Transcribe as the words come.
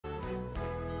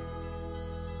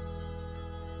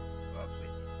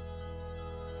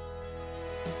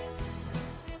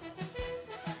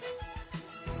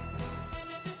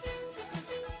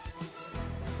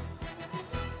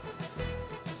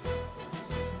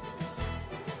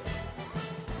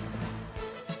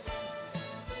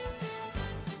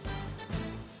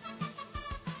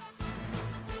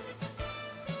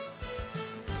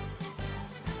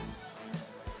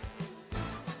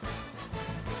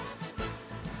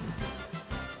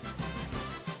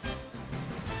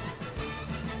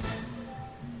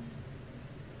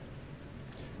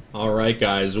Alright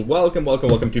guys, welcome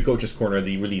to Coach's Corner,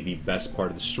 the best part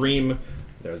of the stream.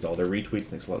 There's all the retweets.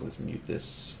 Thanks a lot. Let's mute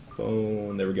this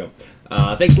phone. There we go.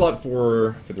 Thanks a lot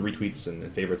for the retweets and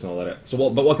favorites and all that.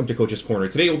 But welcome to Coach's Corner.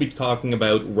 Today we'll be talking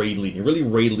about raid leading, really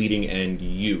raid leading and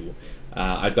you.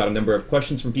 I've got a number of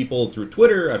questions from people through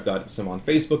Twitter. I've got some on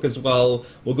Facebook as well.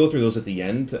 We'll go through those at the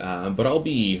end, but I'll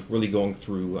be really going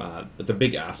through the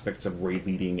big aspects of raid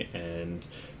leading and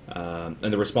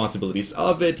the responsibilities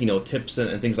of it, tips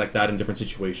and things like that in different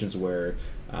situations where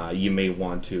you may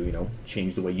want to,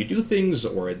 change the way you do things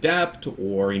or adapt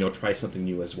or, try something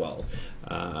new as well.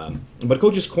 But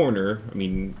Coach's Corner, I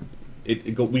mean,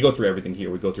 we go through everything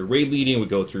here. We go through raid leading, we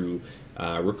go through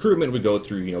recruitment, we go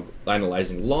through,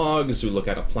 analyzing logs, we look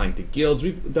at applying to guilds.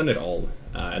 We've done it all,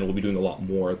 and we'll be doing a lot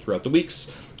more throughout the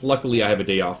weeks. Luckily, I have a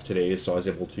day off today, so I was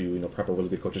able to, prep a really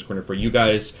good Coach's Corner for you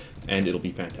guys, and it'll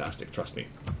be fantastic, trust me.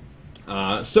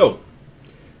 So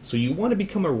you want to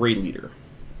become a raid leader.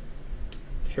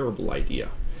 Terrible idea.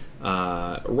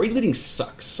 Raid leading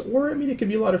sucks, or I mean, it can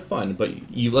be a lot of fun. But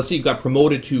let's say you got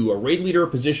promoted to a raid leader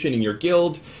position in your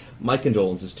guild. My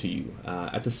condolences to you.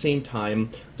 At the same time,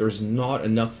 there's not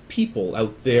enough people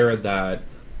out there that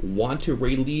want to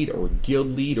raid lead or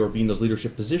guild lead or be in those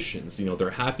leadership positions.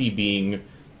 They're happy being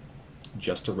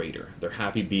just a raider. They're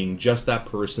happy being just that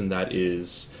person that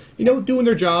is, doing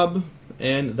their job,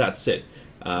 and that's it.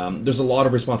 There's a lot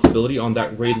of responsibility on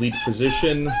that raid lead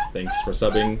position. Thanks for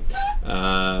subbing.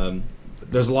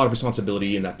 There's a lot of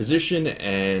responsibility in that position,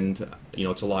 and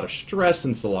it's a lot of stress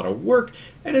and it's a lot of work,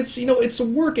 and it's it's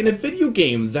work in a video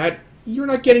game that you're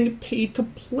not getting paid to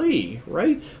play,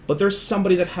 right? But there's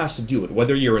somebody that has to do it.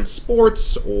 Whether you're in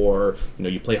sports or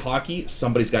you play hockey,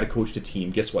 somebody's got to coach the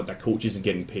team. Guess what? That coach isn't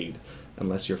getting paid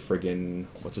unless you're friggin'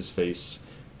 what's his face,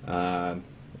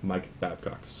 Mike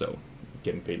Babcock. So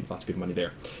getting paid lots of good money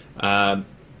there.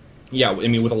 Yeah, I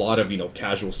mean, with a lot of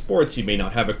casual sports, you may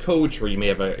not have a coach, or you may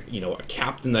have a a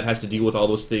captain that has to deal with all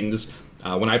those things.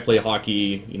 When I play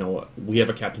hockey, we have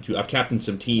a captain too. I've captained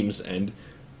some teams, and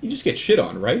you just get shit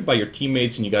on, right, by your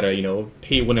teammates, and you gotta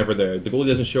pay whenever the goalie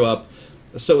doesn't show up.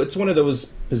 So it's one of those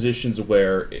positions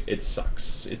where it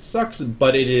sucks. It sucks,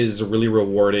 but it is really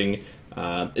rewarding.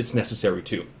 It's necessary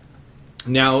too.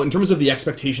 Now, in terms of the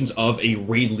expectations of a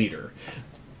raid leader.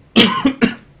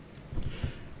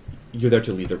 You're there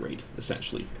to lead the raid,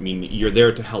 essentially. I mean, you're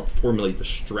there to help formulate the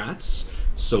strats,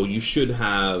 so you should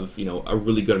have, a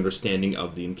really good understanding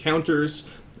of the encounters.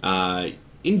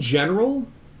 In general,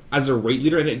 as a raid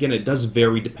leader, and again, it does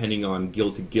vary depending on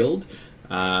guild to guild,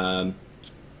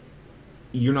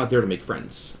 you're not there to make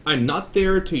friends. I'm not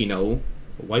there to,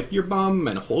 wipe your bum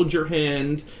and hold your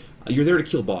hand. You're there to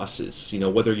kill bosses.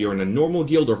 Whether you're in a normal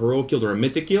guild or heroic guild or a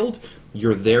mythic guild,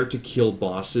 you're there to kill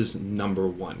bosses, number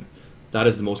one. That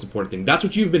is the most important thing. That's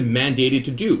what you've been mandated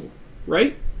to do,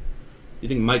 right? You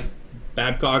think Mike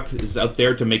Babcock is out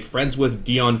there to make friends with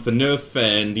Dion Phaneuf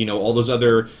and, all those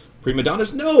other prima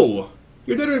donnas? No!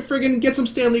 You're there to friggin' get some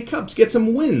Stanley Cups, get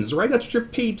some wins, right? That's what you're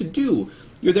paid to do.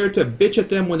 You're there to bitch at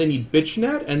them when they need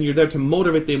bitchnet, and you're there to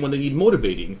motivate them when they need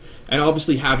motivating. And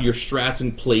obviously have your strats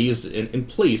in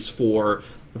place for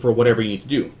whatever you need to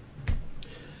do.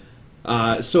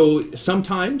 So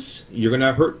sometimes you're going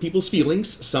to hurt people's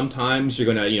feelings. Sometimes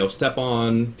you're going to, step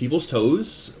on people's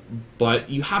toes. But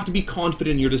you have to be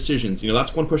confident in your decisions.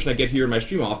 That's one question I get here in my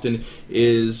stream often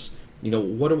is,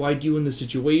 what do I do in this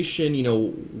situation?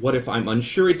 What if I'm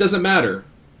unsure? It doesn't matter.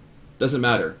 Doesn't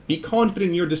matter. Be confident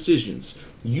in your decisions.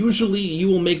 Usually you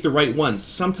will make the right ones.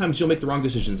 Sometimes you'll make the wrong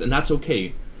decisions, and that's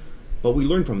okay. But we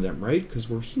learn from them, right? Because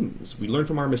we're humans. We learn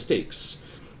from our mistakes.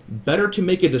 Better to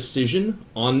make a decision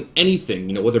on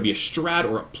anything, whether it be a strat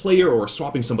or a player or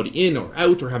swapping somebody in or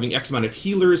out or having X amount of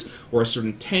healers or a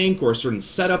certain tank or a certain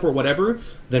setup or whatever,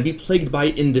 than be plagued by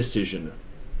indecision.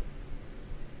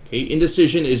 Okay,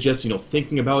 indecision is just,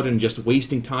 thinking about it and just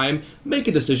wasting time. Make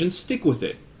a decision, stick with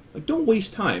it. Like, don't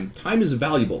waste time. Time is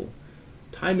valuable.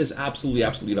 Time is absolutely,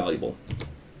 absolutely valuable.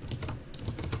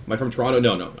 Am I from Toronto?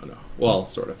 No. Well,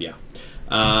 sort of, yeah.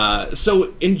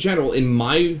 So in general, in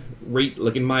my raids,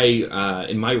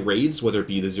 whether it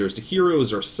be the Zeros to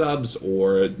Heroes or subs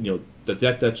or the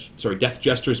Death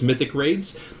Jesters mythic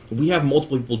raids, we have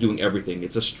multiple people doing everything.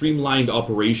 It's a streamlined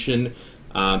operation.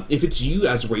 If it's you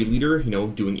as raid leader,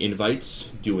 doing invites,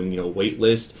 doing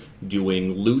waitlist,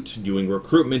 doing loot, doing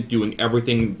recruitment, doing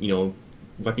everything,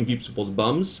 wiping people's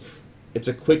bums, it's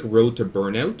a quick road to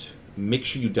burnout. Make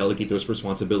sure you delegate those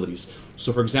responsibilities.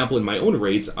 So, for example, in my own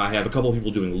raids, I have a couple of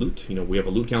people doing loot. We have a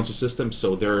loot council system,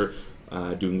 so they're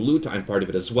doing loot. I'm part of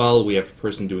it as well. We have a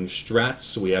person doing strats.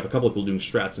 So we have a couple of people doing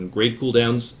strats and grade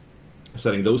cooldowns.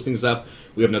 setting those things up.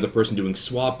 We have another person doing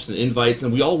swaps and invites,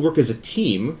 and we all work as a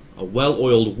team, a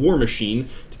well-oiled war machine,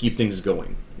 to keep things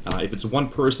going. If it's one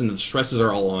person, the stresses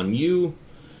are all on you.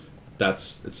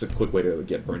 It's a quick way to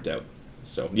get burnt out.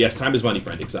 So yes, time is money,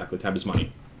 friend. Exactly, time is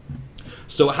money.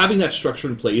 So having that structure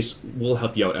in place will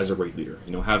help you out as a raid leader.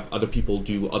 You know, have other people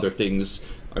do other things.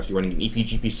 If you're running an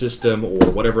EPGP system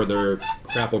or whatever other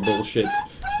crap or bullshit,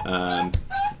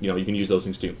 you know, you can use those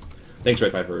things too. Thanks,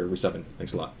 Red5, for resubbing.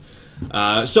 Thanks a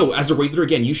lot. So, as a raid leader,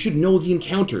 again, you should know the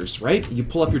encounters, right? You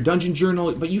pull up your dungeon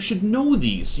journal, but you should know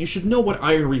these. You should know what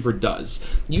Iron Reaver does.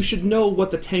 You should know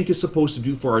what the tank is supposed to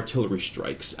do for artillery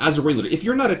strikes. As a raid leader, if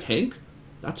you're not a tank,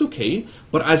 that's okay.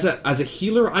 But as a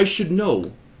healer, I should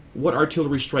know what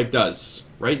artillery strike does,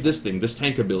 right? This thing, this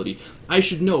tank ability. I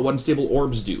should know what unstable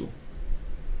orbs do.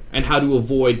 And how to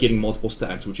avoid getting multiple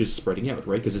stacks, which is spreading out,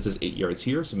 right? Because it says 8 yards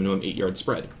here, so minimum 8-yard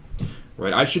spread.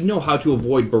 Right? I should know how to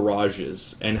avoid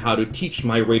barrages, and how to teach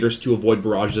my raiders to avoid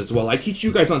barrages as well. I teach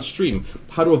you guys on stream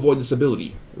how to avoid this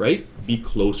ability, right? Be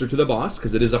closer to the boss,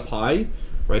 because it is a pie,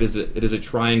 right? It is a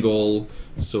triangle,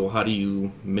 so how do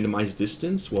you minimize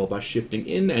distance? Well, by shifting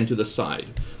in and to the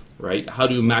side, right? How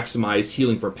to maximize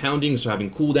healing for pounding, so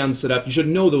having cooldowns set up. You should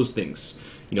know those things.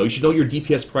 You know, you should know your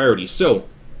DPS priorities. So,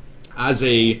 as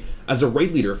a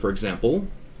raid leader, for example,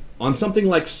 on something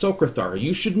like Sokrathar,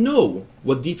 you should know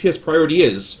what DPS priority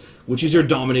is, which is your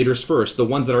Dominators first, the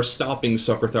ones that are stopping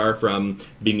Sokrathar from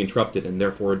being interrupted, and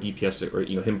therefore DPS, or,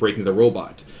 you know, him breaking the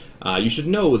robot. You should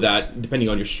know that, depending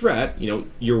on your strat, you know,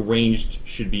 your ranged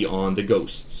should be on the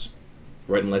ghosts,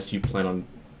 right? Unless you plan on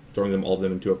throwing all of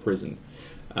them into a prison.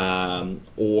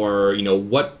 Or, you know,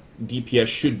 what DPS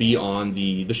should be on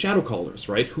the Shadow Callers,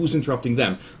 right? Who's interrupting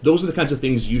them? Those are the kinds of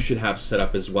things you should have set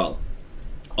up as well.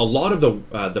 A lot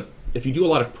of if you do a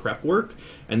lot of prep work,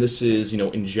 and this is, you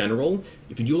know, in general,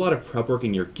 if you do a lot of prep work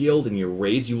in your guild and your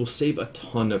raids, you will save a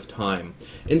ton of time.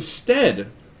 Instead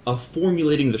of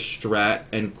formulating the strat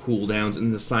and cooldowns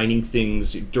and assigning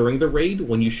things during the raid,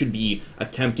 when you should be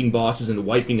attempting bosses and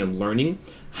wiping and learning,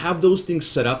 have those things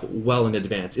set up well in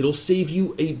advance. It'll save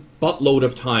you a buttload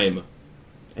of time.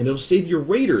 And it'll save your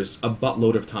raiders a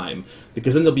buttload of time,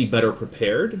 because then they'll be better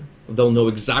prepared. They'll know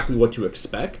exactly what to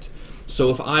expect. So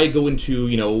if I go into,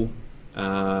 you know,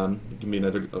 give me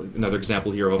another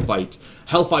example here of a fight.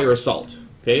 Hellfire Assault.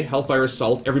 Okay, Hellfire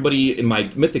Assault. Everybody in my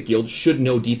Mythic Guild should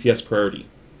know DPS priority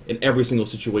in every single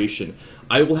situation.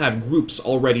 I will have groups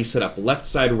already set up, left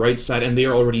side, right side, and they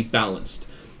are already balanced.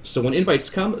 So when invites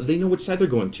come, they know which side they're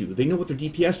going to. They know what they're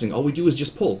DPSing. All we do is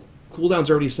just pull. Cooldown's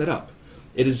already set up.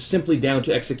 It is simply down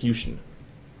to execution,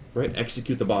 right?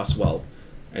 Execute the boss well,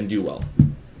 and do well.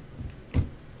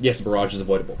 Yes, barrage is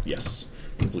avoidable. Yes,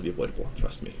 completely avoidable.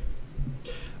 Trust me.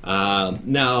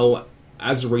 Now,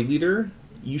 as a raid leader,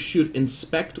 you should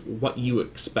inspect what you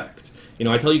expect. You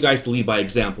know, I tell you guys to lead by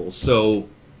example, so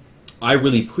I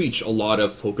really preach a lot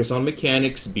of focus on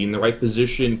mechanics, be in the right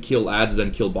position, kill ads,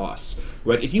 then kill boss,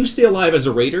 right? If you stay alive as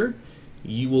a raider,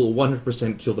 you will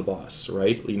 100% kill the boss,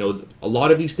 right? You know, a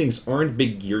lot of these things aren't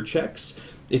big gear checks.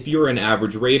 If you're an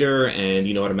average raider and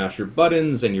you know how to mash your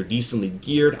buttons and you're decently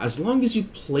geared, as long as you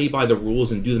play by the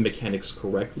rules and do the mechanics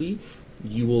correctly,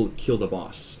 you will kill the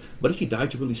boss. But if you die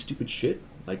to really stupid shit,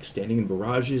 like standing in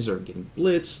barrages or getting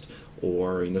blitzed,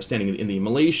 or, you know, standing in the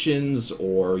immolations,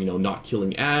 or, you know, not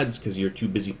killing ads because you're too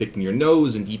busy picking your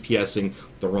nose and DPSing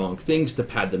the wrong things to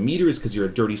pad the meters because you're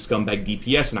a dirty scumbag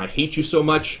DPS and I hate you so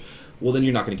much, well, then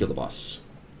you're not going to kill the boss.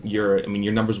 Your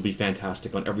numbers will be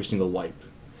fantastic on every single wipe.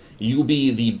 You will be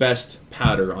the best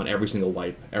padder on every single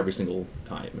wipe, every single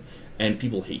time. And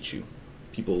people hate you.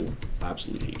 People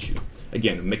absolutely hate you.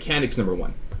 Again, mechanics number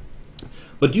one.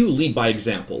 But do lead by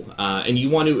example, and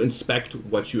you want to inspect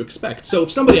what you expect. So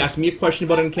if somebody asks me a question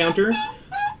about an encounter,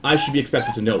 I should be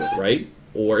expected to know it, right?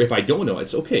 Or if I don't know,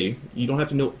 it's okay. You don't have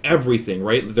to know everything,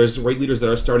 right? There's raid leaders that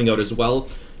are starting out as well.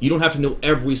 You don't have to know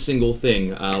every single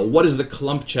thing. What is the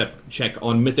clump check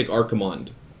on Mythic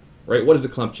Archimond? Right? What is the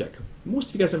clump check? Most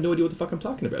of you guys have no idea what the fuck I'm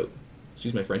talking about.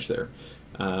 Excuse my French there.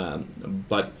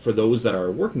 But for those that are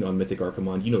working on Mythic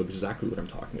Archimond, you know exactly what I'm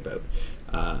talking about.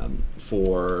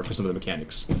 For some of the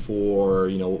mechanics. For,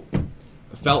 you know,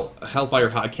 Hellfire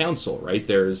High Council, right?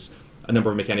 There's a number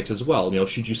of mechanics as well. You know,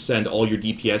 should you send all your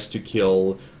DPS to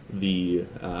kill the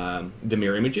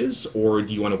mirror images, or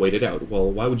do you want to wait it out?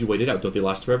 Well, why would you wait it out? Don't they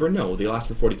last forever? No, they last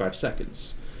for 45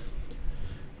 seconds.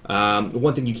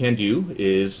 One thing you can do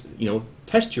is, you know,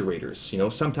 test your raiders. You know,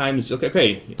 sometimes,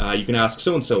 okay, you can ask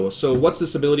so-and-so, so what's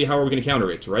this ability, how are we going to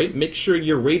counter it, right? Make sure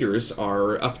your raiders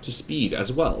are up to speed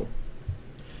as well.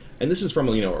 And this is from,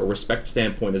 you know, a respect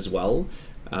standpoint as well.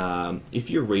 If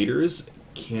your raiders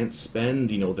can't spend,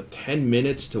 the 10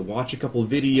 minutes to watch a couple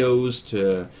videos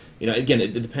to, again,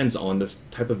 it depends on the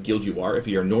type of guild you are. If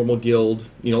you're a normal guild,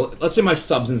 let's say my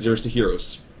subs in Zeros to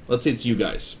Heroes. Let's say it's you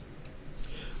guys.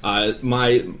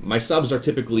 My subs are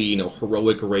typically,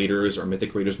 heroic raiders or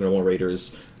mythic raiders, normal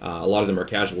raiders. A lot of them are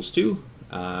casuals too,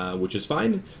 which is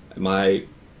fine. My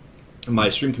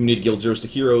stream community guild Zeros to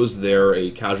Heroes, they're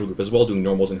a casual group as well, doing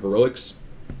normals and heroics.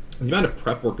 The amount of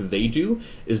prep work they do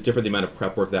is different than the amount of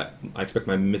prep work that I expect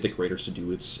my mythic raiders to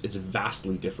do. It's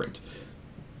vastly different.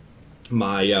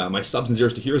 My subs and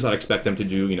Zeros to Heroes, I'd expect them to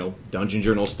do, dungeon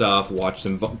journal stuff, watch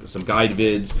some guide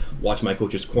vids, watch my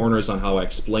coach's corners on how I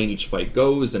explain each fight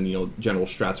goes, and, general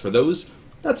strats for those.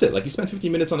 That's it. Like, you spend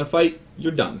 15 minutes on a fight,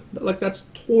 you're done. Like, that's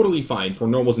totally fine for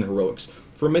normals and heroics.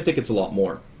 For mythic, it's a lot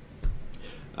more.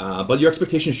 But your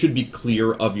expectations should be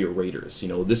clear of your raiders.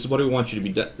 This is what we want you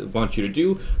to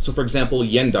do. So, for example,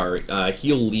 Yendar,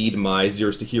 he'll lead my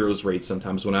Zeros to Heroes raid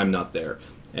sometimes when I'm not there,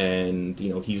 and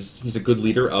he's a good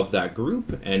leader of that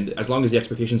group. And as long as the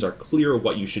expectations are clear of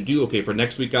what you should do, okay, for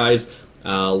next week, guys,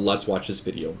 let's watch this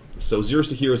video. So, Zeros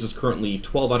to Heroes is currently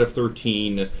 12 out of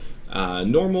 13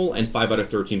 normal and 5 out of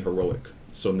 13 heroic.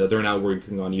 So they're now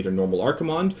working on either normal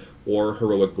Archimond or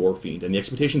heroic Gore Fiend. And the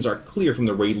expectations are clear from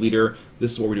the raid leader.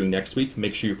 This is what we're doing next week.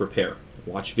 Make sure you prepare.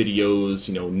 Watch videos,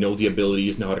 know the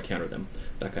abilities, know how to counter them.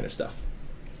 That kind of stuff.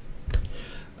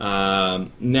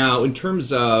 Now, in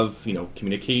terms of,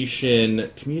 communication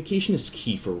is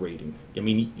key for raiding. I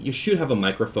mean, you should have a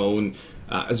microphone.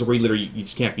 As a raid leader, you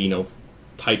just can't be,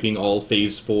 typing all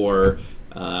phase 4.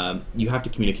 You have to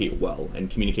communicate well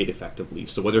and communicate effectively.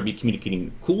 So whether it be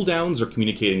communicating cooldowns or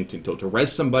communicating to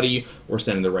res somebody, or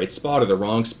stand in the right spot or the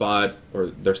wrong spot,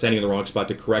 or they're standing in the wrong spot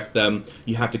to correct them,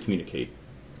 you have to communicate.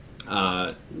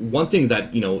 One thing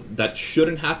that that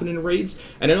shouldn't happen in raids,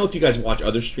 and I know if you guys watch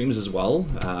other streams as well,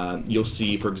 you'll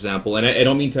see, for example, and I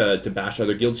don't mean to bash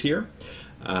other guilds here.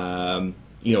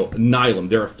 Nylum,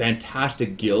 they're a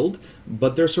fantastic guild,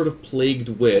 but they're sort of plagued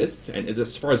with, and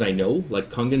as far as I know,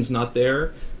 like, Kungan's not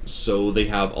there, so they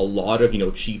have a lot of,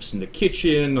 chiefs in the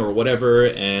kitchen or whatever,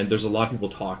 and there's a lot of people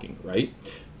talking, right?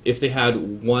 If they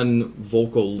had one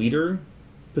vocal leader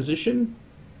position,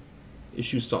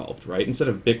 issue solved, right? Instead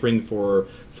of bickering for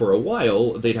a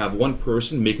while, they'd have one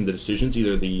person making the decisions,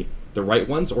 either the right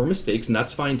ones or mistakes, and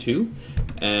that's fine too,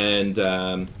 and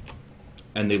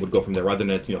they would go from there, rather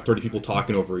than 30 people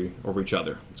talking over each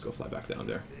other. Let's go fly back down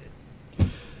there.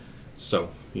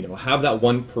 So have that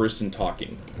one person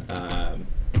talking,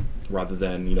 rather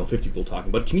than 50 people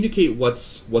talking. But communicate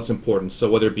what's important. So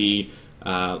whether it be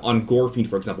on Gore Fiend,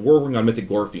 for example, we're working on Mythic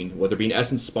Gore Fiend. Whether it be an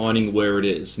essence spawning where it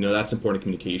is, that's important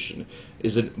communication.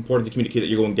 Is it important to communicate that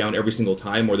you're going down every single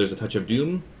time, or there's a touch of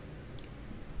doom?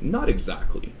 Not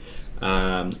exactly.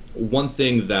 One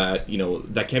thing that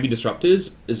that can be disruptive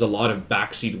is a lot of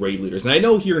backseat raid leaders. And I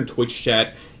know here in Twitch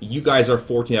chat, you guys are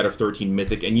 14 out of 13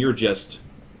 mythic, and you're just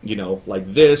like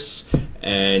this,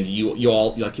 and you're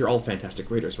all fantastic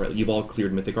raiders, right? You've all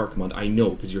cleared Mythic Archimond. I know,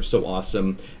 because you're so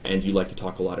awesome, and you like to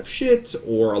talk a lot of shit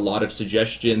or a lot of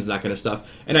suggestions, that kind of stuff.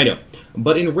 And I know,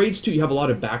 but in raids too, you have a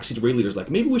lot of backseat raid leaders. Like,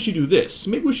 maybe we should do this.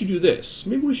 Maybe we should do this.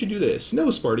 Maybe we should do this. No,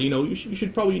 Sparty, you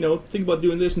should probably think about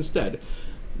doing this instead.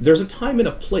 There's a time and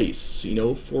a place,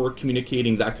 for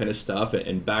communicating that kind of stuff,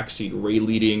 and backseat raid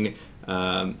leading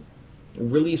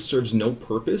really serves no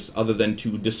purpose other than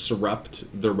to disrupt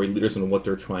the raid leaders and what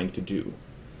they're trying to do.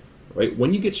 Right?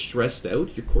 When you get stressed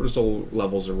out, your cortisol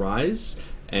levels rise,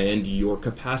 and your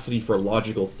capacity for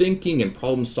logical thinking and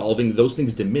problem solving, those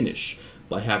things diminish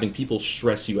by having people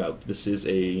stress you out. This is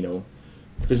a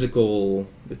physical.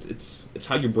 It's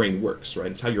how your brain works,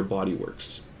 right? It's how your body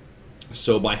works.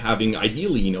 So by having,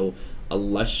 ideally, a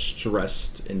less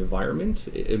stressed environment,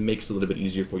 it makes it a little bit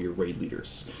easier for your raid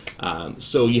leaders.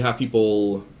 So you have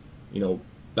people,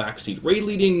 backseat raid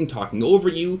leading, talking over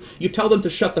you. You tell them to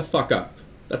shut the fuck up.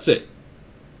 That's it.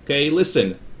 Okay,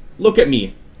 listen. Look at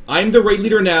me. I'm the raid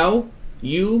leader now.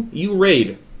 You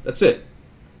raid. That's it.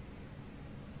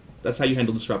 That's how you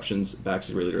handle disruptions,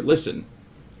 backseat raid leader. Listen.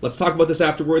 Let's talk about this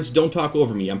afterwards. Don't talk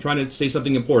over me. I'm trying to say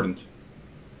something important.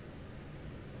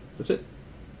 That's it.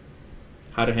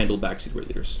 How to handle backseat raid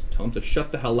leaders. Tell them to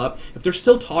shut the hell up. If they're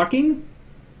still talking,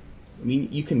 I mean,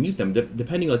 you can mute them.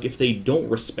 Depending, like, if they don't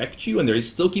respect you and they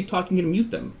still keep talking, you can mute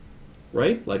them.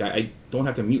 Right? Like, I don't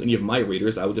have to mute any of my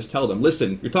raiders. I would just tell them,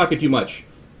 listen, you're talking too much.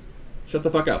 Shut the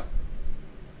fuck up.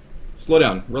 Slow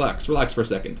down. Relax. Relax for a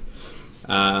second.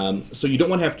 So you don't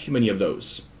want to have too many of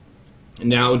those.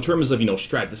 Now, in terms of,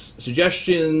 strat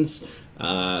suggestions,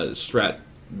 strat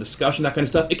discussion, that kind of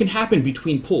stuff. It can happen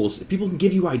between pulls. People can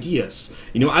give you ideas.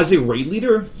 You know, as a raid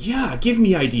leader, yeah, give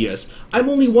me ideas. I'm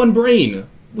only one brain.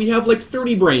 We have like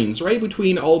 30 brains, right,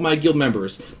 between all my guild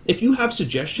members. If you have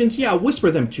suggestions, yeah,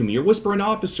 whisper them to me, or whisper an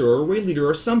officer or a raid leader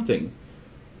or something.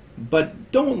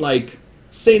 But don't, like,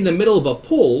 say in the middle of a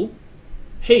pull,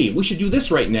 hey, we should do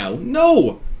this right now.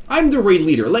 No! I'm the raid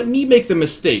leader. Let me make the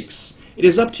mistakes. It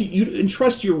is up to you to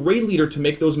entrust your raid leader to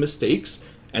make those mistakes,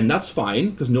 and that's fine,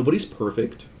 because nobody's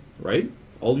perfect, right?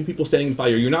 All you people standing in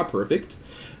fire, you're not perfect.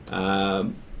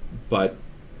 But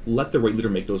let the raid leader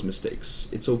make those mistakes.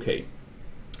 It's okay.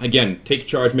 Again, take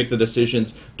charge, make the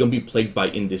decisions. Don't be plagued by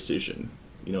indecision.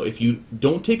 You know, if you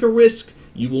don't take a risk,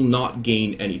 you will not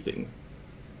gain anything.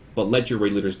 But let your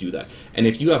raid leaders do that. And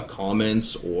if you have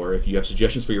comments or if you have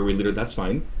suggestions for your raid leader, that's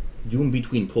fine. Do them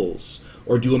between pulls,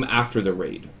 or do them after the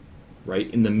raid. Right?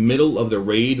 In the middle of the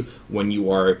raid, when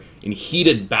you are in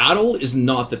heated battle, is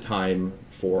not the time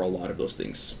for a lot of those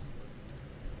things.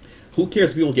 Who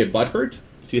cares if people get butthurt?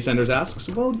 CS Sanders asks.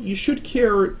 Well, you should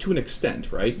care to an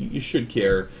extent, right? You should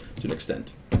care to an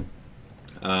extent.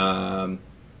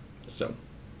 So,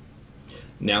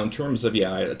 now in terms of,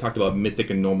 yeah, I talked about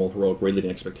mythic and normal heroic raid leading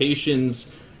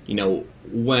expectations. You know,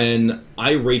 when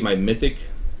I raid my mythic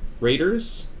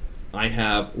raiders, I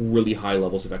have really high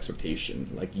levels of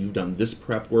expectation. Like, you've done this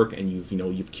prep work and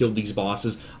you've killed these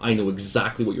bosses. I know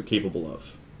exactly what you're capable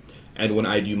of. And when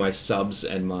I do my subs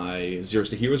and my Zeros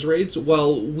to Heroes raids,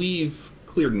 well, we've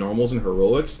cleared normals and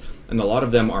heroics, and a lot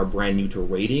of them are brand new to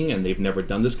raiding and they've never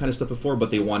done this kind of stuff before, but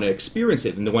they want to experience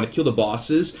it and they want to kill the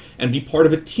bosses and be part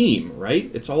of a team, right?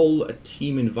 It's all a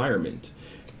team environment.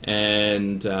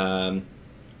 And,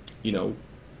 you know,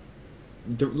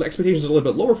 the expectations are a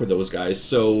little bit lower for those guys.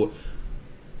 So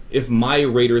if my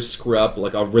raiders screw up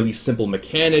like a really simple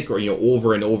mechanic or, you know,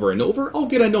 over and over and over, I'll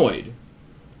get annoyed.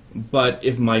 But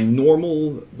if my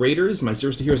normal raiders, my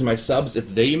Zeros to Heroes and my subs,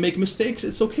 if they make mistakes,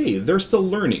 it's okay. They're still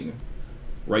learning,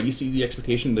 right? You see the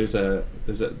expectation, there's a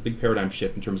big paradigm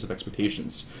shift in terms of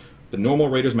expectations. The normal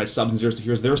raiders, my subs and Zeros to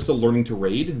Heroes, they're still learning to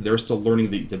raid. They're still learning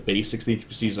the basics, the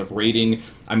intricacies of raiding.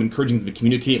 I'm encouraging them to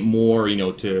communicate more, you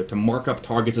know, to mark up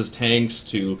targets as tanks,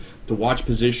 to watch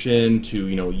position, to,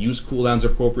 you know, use cooldowns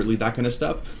appropriately, that kind of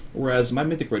stuff. Whereas my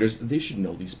mythic raiders, they should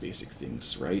know these basic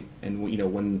things, right? And, you know,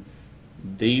 when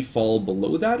they fall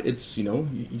below that, it's, you know,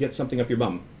 you get something up your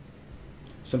bum.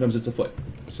 Sometimes it's a foot.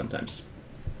 Sometimes.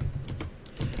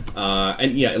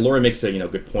 And yeah, Laura makes a, you know,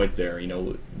 good point there. You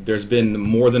know, there's been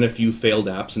more than a few failed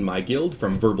apps in my guild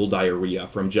from verbal diarrhea,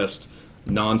 from just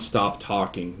non-stop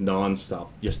talking,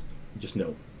 non-stop, just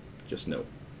no.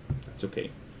 That's okay.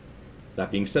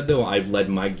 That being said, though, I've led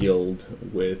my guild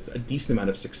with a decent amount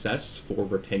of success for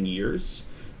over 10 years.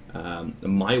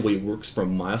 My way works for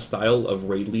my style of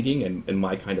raid leading and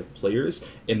my kind of players.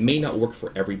 It may not work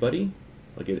for everybody.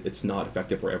 Like, it's not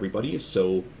effective for everybody,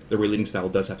 so the raid leading style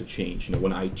does have to change. You know,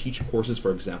 when I teach courses,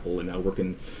 for example, and I work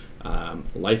in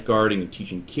lifeguarding and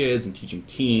teaching kids and teaching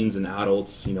teens and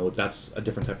adults, you know, that's a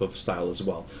different type of style as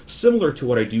well. Similar to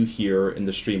what I do here in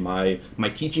the stream, my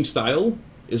teaching style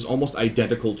is almost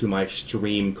identical to my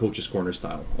stream Coach's Corner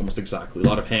style, almost exactly. A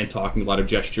lot of hand talking, a lot of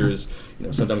gestures, you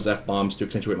know, sometimes F-bombs to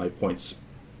accentuate my points.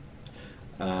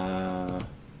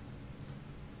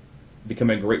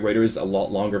 Becoming a great raider is a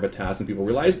lot longer of a task than people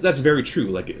realize. That's very true.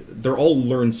 Like, they're all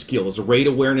learned skills. Raid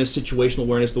awareness, situational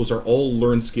awareness, those are all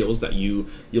learned skills that you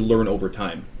learn over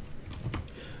time.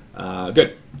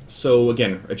 Good. So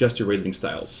again, adjust your raid leading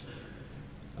styles.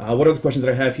 What are the questions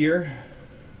that I have here?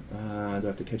 Do I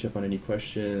have to catch up on any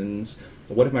questions?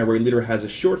 What if my raid leader has a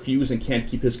short fuse and can't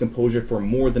keep his composure for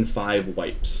more than 5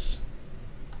 wipes?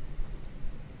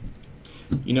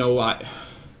 You know,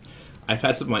 I've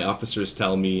had some of my officers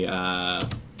tell me,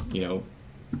 you know,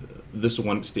 this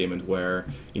one statement where,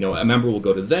 you know, a member will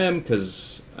go to them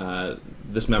because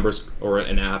this member's or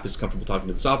an app is comfortable talking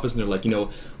to this office, and they're like, you know,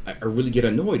 I really get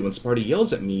annoyed when Sparty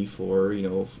yells at me for, you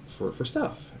know, for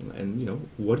stuff. And, you know,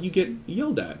 what do you get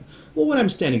yelled at? Well, when I'm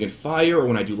standing in fire, or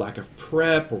when I do lack of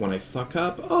prep, or when I fuck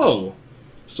up. Oh,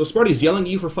 so Sparty's yelling at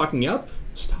you for fucking up?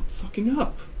 Stop fucking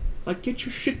up. Like, get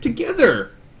your shit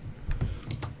together.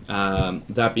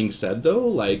 That being said, though,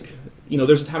 like, you know,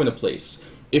 there's a time and a place.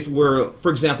 If we're, for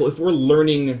example, if we're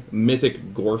learning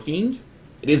Mythic Gorefiend,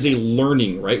 it is a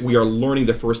learning, right? We are learning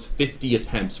the first 50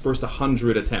 attempts, first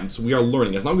 100 attempts. We are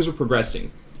learning. As long as we're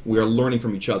progressing, we are learning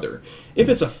from each other. If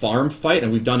it's a farm fight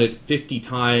and we've done it 50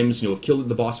 times, you know, we've killed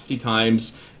the boss 50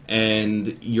 times,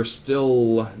 and you're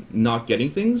still not getting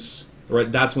things,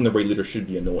 right? That's when the raid leader should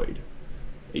be annoyed.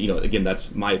 You know, again,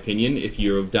 that's my opinion. If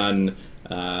you've done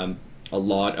a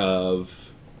lot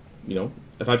of, you know,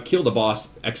 If I've killed a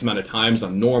boss X amount of times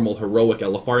on normal, heroic,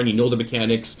 LFR, and you know the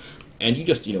mechanics, and you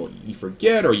just, you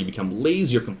forget, or you become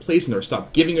lazy or complacent or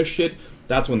stop giving a shit,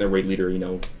 that's when the raid leader,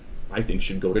 I think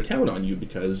should go to town on you,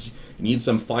 because you need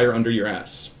some fire under your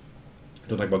ass.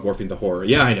 Don't talk about Gorfing the Horror.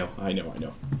 Yeah, I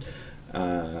know.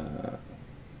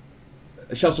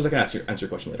 Shells, I can answer your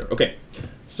question later. Okay,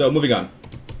 so moving on.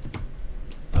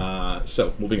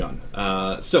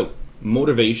 So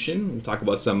motivation. We'll talk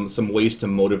about some ways to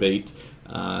motivate,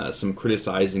 some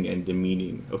criticizing and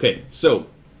demeaning. Okay, so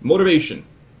motivation.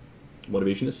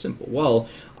 Motivation is simple. Well,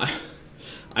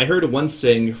 I heard one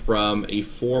saying from a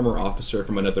former officer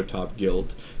from another top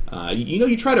guild.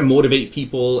 You try to motivate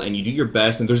people and you do your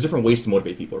best, and there's different ways to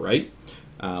motivate people, right?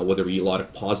 Whether it be a lot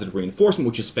of positive reinforcement,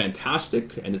 which is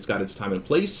fantastic, and it's got its time and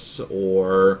place,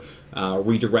 or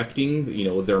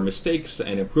redirecting, their mistakes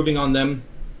and improving on them.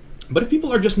 But if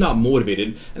people are just not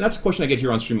motivated, and that's a question I get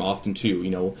here on stream often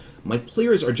too, my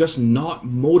players are just not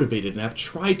motivated, and I've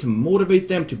tried to motivate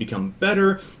them to become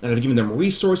better, and I've given them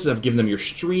resources, I've given them your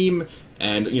stream,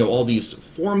 and all these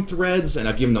forum threads, and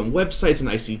I've given them websites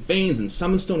and IC Veins and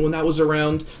Summonstone when that was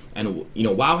around, and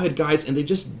Wowhead guides, and they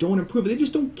just don't improve. They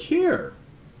just don't care.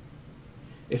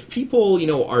 If people,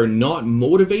 are not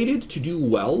motivated to do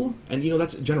well, and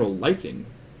that's a general life thing.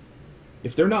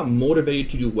 If they're not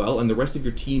motivated to do well and the rest of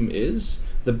your team is,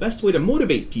 the best way to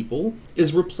motivate people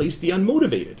is replace the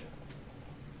unmotivated.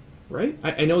 Right?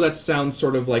 I know that sounds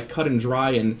sort of like cut and dry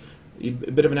and a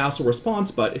bit of an asshole response,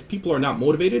 but if people are not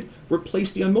motivated,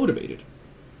 replace the unmotivated.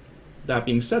 That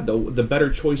being said, though, the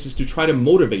better choice is to try to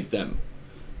motivate them.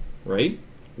 Right?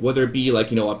 Whether it be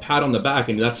like, a pat on the back,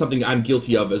 and that's something I'm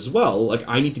guilty of as well. Like,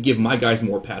 I need to give my guys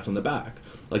more pats on the back.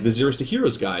 Like the Zeros to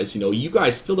Heroes guys, you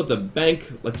guys filled up the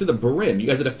bank like to the brim. You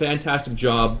guys did a fantastic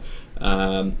job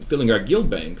filling our guild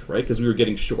bank, right? Because we were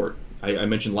getting short. I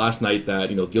mentioned last night that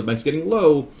guild bank's getting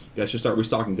low. You guys should start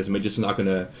restocking because Magic's not going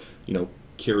to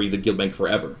carry the guild bank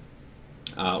forever.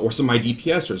 Or some of my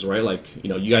DPSers, right? Like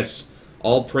you guys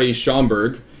all praise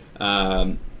Schomburg.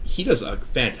 He does a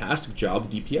fantastic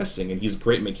job DPSing, and he's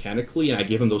great mechanically, and I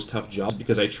give him those tough jobs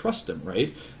because I trust him,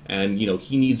 right? And,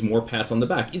 he needs more pats on the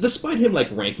back, despite him,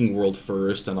 ranking world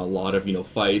first on a lot of,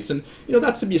 fights, and,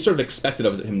 that's to be sort of expected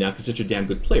of him now because he's such a damn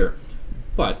good player.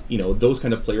 But, those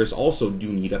kind of players also do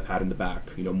need a pat on the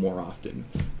back, more often.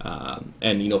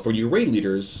 And, for your raid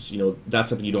leaders, that's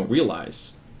something you don't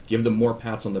realize. Give them more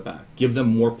pats on the back. Give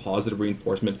them more positive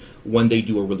reinforcement when they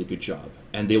do a really good job,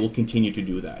 and they will continue to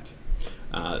do that.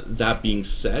 That being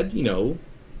said, you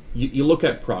look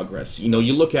at progress.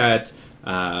 You look at,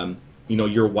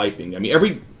 your wiping. I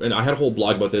mean, and I had a whole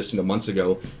blog about this, months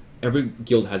ago. Every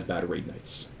guild has bad raid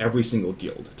nights. Every single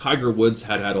guild. Tiger Woods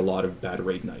had a lot of bad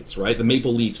raid nights, right? The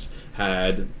Maple Leafs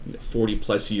had 40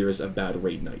 plus years of bad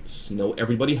raid nights.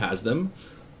 Everybody has them.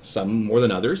 Some more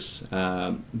than others,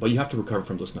 but you have to recover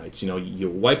from those nights. You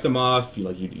wipe them off,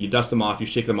 you dust them off, you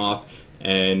shake them off,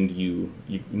 and you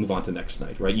move on to the next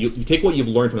night, right? You take what you've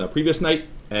learned from that previous night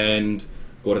and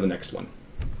go to the next one.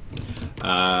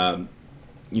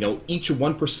 Each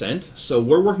 1%, so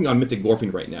we're working on Mythic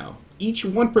Gorfing right now. Each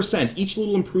 1%, each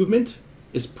little improvement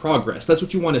is progress. That's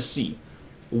what you want to see.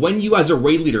 When you as a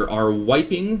raid leader are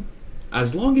wiping,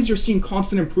 as long as you're seeing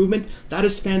constant improvement, that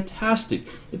is fantastic.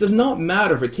 It does not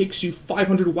matter if it takes you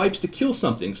 500 wipes to kill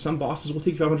something. Some bosses will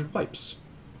take 500 wipes,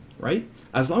 right?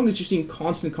 As long as you're seeing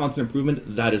constant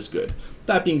improvement, that is good.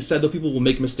 That being said, though, people will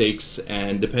make mistakes,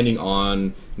 and depending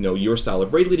on your style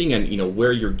of raid leading and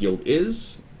where your guild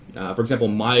is, for example,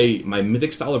 my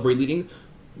mythic style of raid leading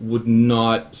would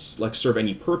not serve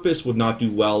any purpose, would not do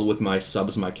well with my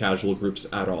subs, my casual groups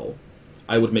at all.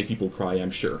 I would make people cry,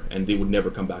 I'm sure, and they would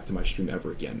never come back to my stream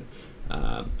ever again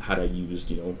had I used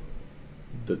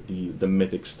the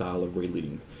mythic style of raid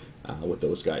leading with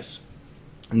those guys.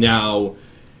 Now,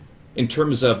 in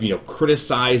terms of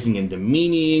criticizing and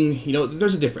demeaning,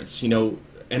 there's a difference. And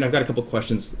I've got a couple of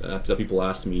questions that people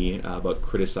asked me about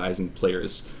criticizing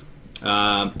players,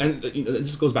 and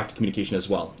this goes back to communication as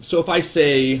well. So if I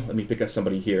say, let me pick up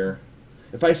somebody here.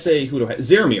 If I say, who do I have?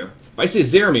 Zeramir. If I say,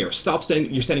 Zeramir, stop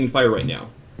standing, you're standing in fire right now.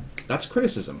 That's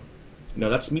criticism.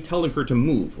 That's me telling her to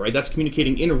move, right? That's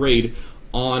communicating in a raid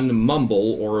on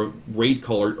Mumble or Raid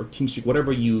Call or TeamSpeak,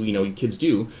 whatever you kids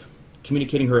do.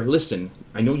 Communicating her, listen,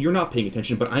 I know you're not paying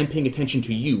attention, but I'm paying attention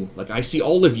to you. I see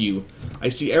all of you. I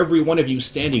see every one of you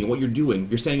standing and what you're doing.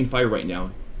 You're standing in fire right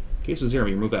now. Okay, so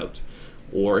Zeramir, move out.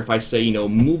 Or if I say,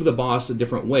 move the boss a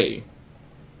different way,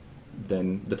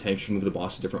 then the tank should move the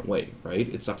boss a different way, right?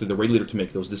 It's up to the raid leader to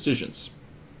make those decisions.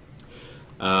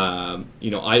 Okay,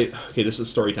 this is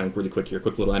story time really quick here,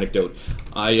 quick little anecdote.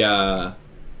 I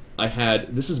I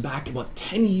had, this is back about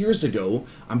 10 years ago,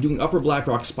 I'm doing Upper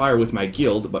Blackrock Spire with my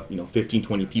guild, about, 15,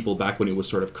 20 people back when it was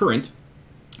sort of current,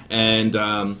 and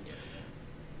I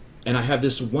have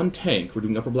this one tank, we're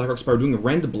doing Upper Blackrock Spire, we're doing a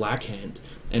Rend Blackhand,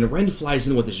 and Rend flies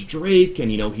in with his Drake,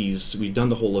 and we've done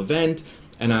the whole event,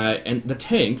 and the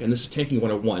tank, and this is tanking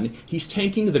 101, he's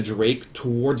tanking the Drake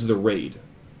towards the raid,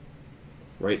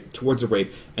 right, towards the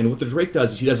raid, and what the Drake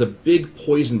does is he does a big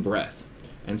poison breath,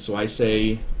 and so I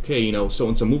say, okay,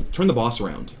 so-and-so, move, turn the boss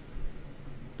around.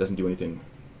 Doesn't do anything.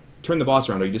 Turn the boss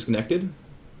around. Are you disconnected?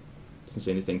 Doesn't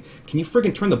say anything. Can you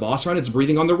friggin' turn the boss around? It's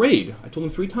breathing on the raid. I told him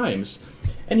 3 times.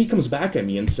 And he comes back at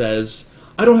me and says,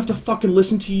 I don't have to fucking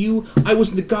listen to you. I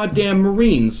was in the goddamn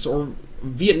Marines or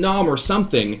Vietnam or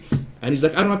something. And he's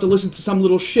like, I don't have to listen to some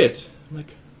little shit. I'm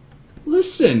like,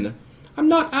 listen. I'm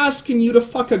not asking you to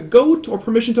fuck a goat or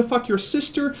permission to fuck your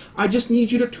sister. I just need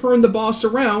you to turn the boss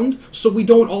around so we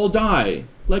don't all die.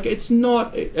 Like, it's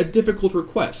not a difficult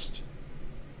request.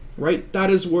 Right? That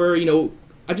is where,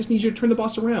 I just need you to turn the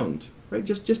boss around. Right?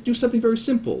 Just do something very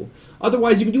simple.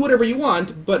 Otherwise, you can do whatever you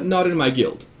want, but not in my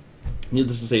guild.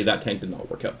 Needless to say, that tank did not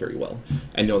work out very well.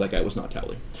 And no, that guy was not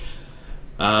Towley.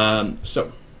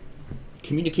 So,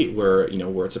 communicate where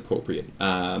it's appropriate.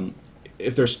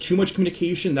 If there's too much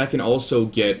communication, that can also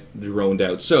get droned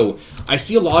out. So I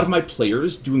see a lot of my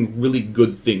players doing really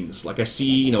good things. Like I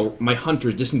see, my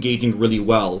hunters disengaging really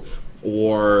well.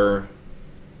 Or,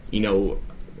 when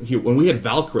we had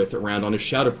Valkrith around on his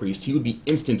Shadow Priest, he would be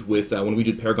instant with, when we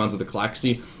did Paragons of the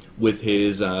Galaxy, with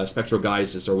his Spectral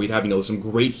Geisers, or we'd have, some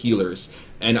great healers.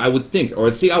 And I would think, or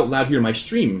I'd say out loud here in my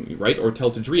stream, right, or tell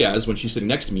to Driaz when she's sitting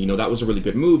next to me, that was a really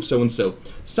good move, so-and-so.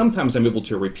 Sometimes I'm able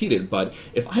to repeat it, but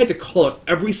if I had to call out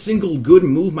every single good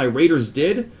move my Raiders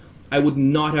did, I would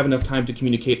not have enough time to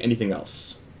communicate anything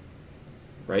else.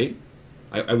 Right?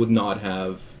 I would not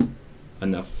have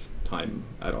enough time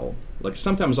at all. Like,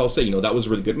 sometimes I'll say, that was a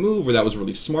really good move, or that was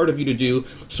really smart of you to do,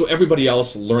 so everybody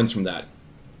else learns from that.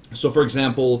 So, for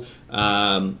example,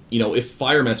 if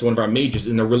Fireman's one of our mages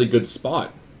in a really good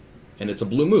spot, and it's a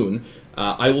blue moon,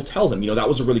 I will tell him, that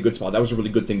was a really good spot, that was a really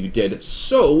good thing you did,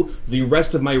 so the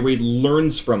rest of my raid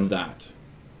learns from that.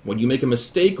 When you make a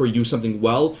mistake or you do something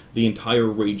well, the entire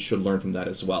raid should learn from that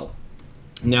as well.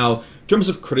 Now, in terms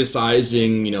of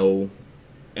criticizing,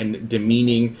 and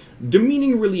demeaning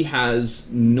really has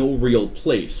no real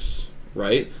place,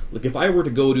 right? Like, if I were to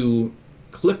go to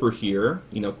Clipper here,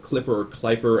 Clipper or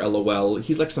Cliper, LOL,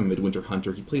 he's like some Midwinter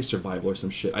Hunter, he plays Survival or some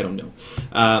shit, I don't know.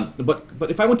 But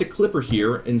if I went to Clipper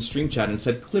here in Stream Chat and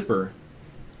said, Clipper,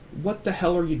 what the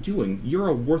hell are you doing? You're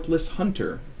a worthless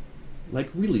hunter. Like,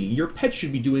 really, your pet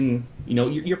should be doing,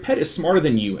 your pet is smarter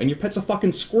than you, and your pet's a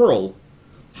fucking squirrel.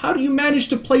 How do you manage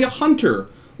to play a hunter?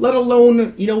 Let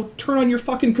alone, turn on your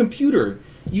fucking computer.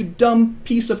 You dumb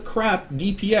piece of crap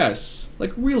DPS.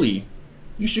 Like, really?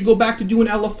 You should go back to doing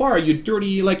LFR, you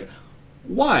dirty, like,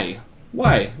 why?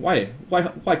 Why,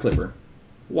 Clipper?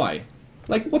 Why?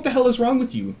 Like, what the hell is wrong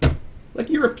with you? Like,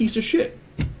 you're a piece of shit.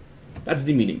 That's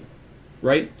demeaning,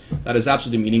 right? That is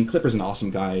absolutely demeaning. Clipper's an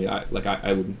awesome guy.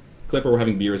 I would... Clipper, we're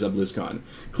having beers at BlizzCon.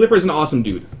 Clipper's an awesome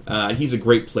dude. He's a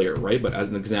great player, right? But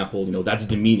as an example, that's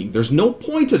demeaning. There's no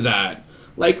point to that.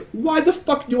 Like, why the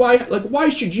fuck do why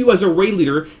should you as a raid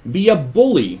leader be a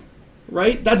bully?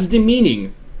 Right? That's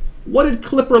demeaning. What did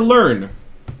Clipper learn?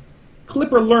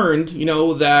 Clipper learned,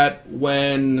 that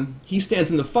when he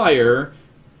stands in the fire,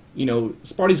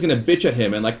 Sparty's gonna bitch at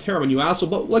him and tear him, and you asshole,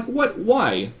 but what,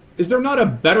 why? Is there not a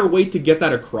better way to get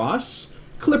that across?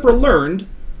 Clipper learned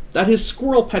that his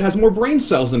squirrel pet has more brain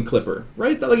cells than Clipper,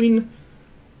 right?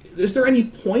 Is there any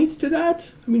point to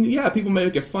that? I mean, yeah, people might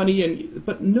make it funny,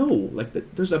 but no,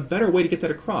 there's a better way to get that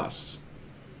across.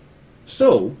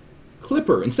 So,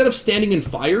 Clipper, instead of standing in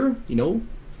fire,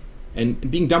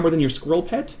 and being dumber than your squirrel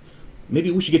pet,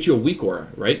 maybe we should get you a weak aura,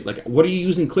 right? Like, what are you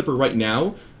using Clipper right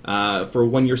now for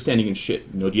when you're standing in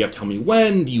shit? Do you have Tell Me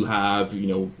When? Do you have,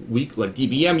 weak,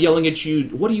 DBM yelling at you?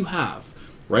 What do you have,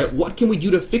 right? What can we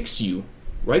do to fix you,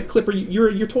 right? Clipper,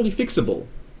 you're totally fixable.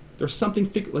 There's something,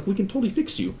 we can totally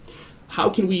fix you. How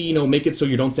can we, make it so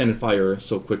you don't stand in fire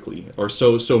so quickly, or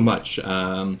so much?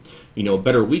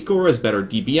 Better weak auras, better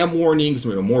DBM warnings,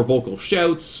 more vocal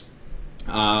shouts.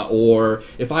 Or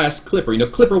if I ask Clipper,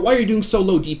 Clipper, why are you doing so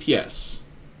low DPS?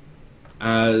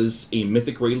 As a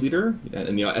mythic raid leader,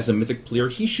 and as a mythic player,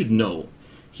 he should know.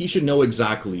 He should know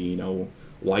exactly,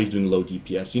 why he's doing low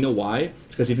DPS. You know why?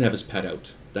 It's because he didn't have his pet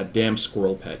out. That damn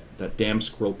squirrel pet. That damn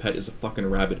squirrel pet is a fucking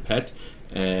rabid pet,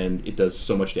 and it does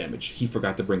so much damage. He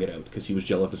forgot to bring it out because he was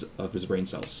jealous of his brain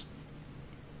cells.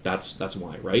 That's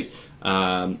why, right?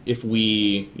 If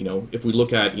we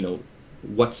look at,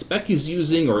 what spec he's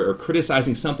using, or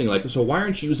criticizing something like, so why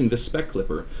aren't you using this spec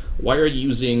clipper? Why are you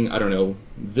using, I don't know,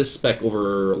 this spec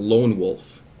over Lone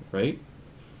Wolf, right?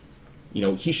 You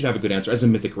know, he should have a good answer as a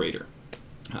Mythic Raider.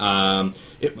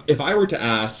 If I were to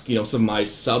ask, you know, some of my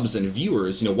subs and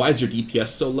viewers, you know, why is your DPS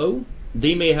so low?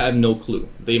 They may have no clue.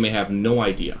 They may have no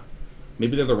idea.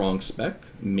 Maybe they're the wrong spec.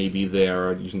 Maybe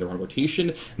they're using the wrong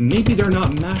rotation. Maybe they're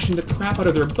not mashing the crap out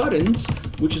of their buttons,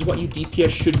 which is what you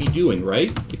DPS should be doing, right?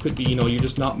 It could be, you know, you're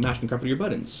just not mashing the crap out of your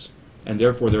buttons, and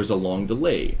therefore there's a long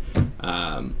delay.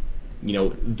 You know,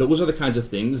 those are the kinds of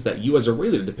things that you as a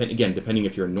raid leader, depending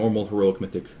if you're a normal, heroic,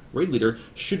 mythic raid leader,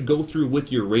 should go through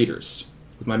with your raiders.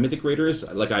 With my mythic raiders,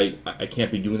 like I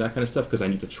can't be doing that kind of stuff because I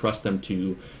need to trust them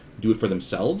to do it for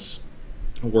themselves.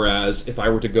 Whereas if I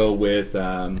were to go with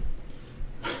 $50,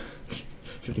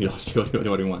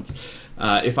 what he wants.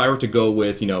 If I were to go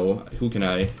with, you know,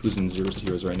 who's in zeros to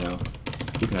heroes right now?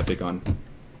 Who can I pick on?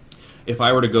 If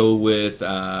I were to go with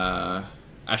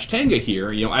Ashtanga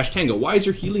here, you know, Ashtanga, why is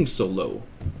your healing so low?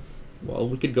 Well,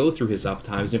 we could go through his up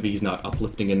times. Maybe he's not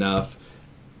uplifting enough.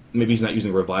 Maybe he's not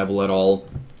using revival at all.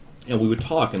 And we would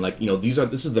talk, and like, you know,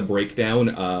 this is the breakdown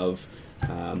of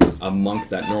a monk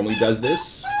that normally does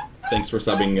this. Thanks for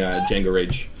subbing, Django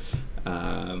Rage.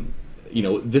 You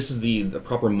know, this is the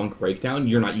proper monk breakdown.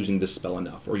 You're not using this spell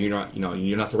enough, or you're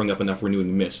not throwing up enough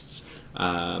renewing mists,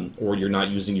 or you're not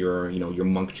using your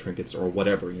monk trinkets or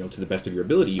whatever, you know, to the best of your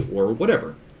ability or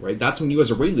whatever, right? That's when you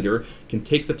as a raid leader can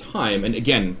take the time, and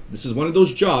again, this is one of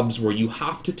those jobs where you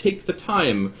have to take the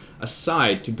time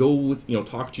aside to go with, you know,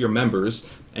 talk to your members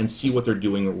and see what they're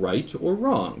doing right or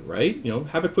wrong, right? You know,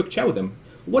 have a quick chat with them.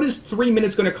 What is 3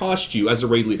 minutes going to cost you as a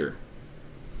raid leader?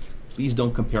 Please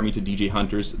don't compare me to DJ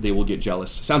Hunters. They will get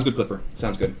jealous. Sounds good, Clipper.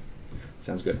 Sounds good.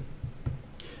 Sounds good.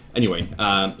 Anyway,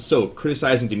 so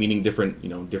criticizing, demeaning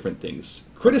different things.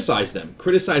 Criticize them.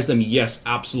 Criticize them, yes,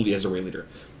 absolutely, as a raid leader.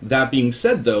 That being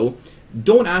said, though,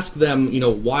 don't ask them, you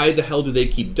know, why the hell do they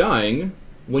keep dying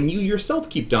when you yourself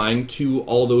keep dying to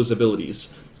all those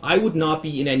abilities. I would not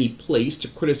be in any place to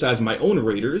criticize my own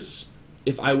raiders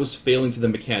if I was failing to the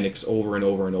mechanics over and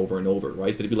over and over and over,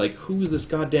 right? They'd be like, who's this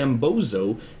goddamn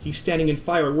bozo? He's standing in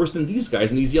fire worse than these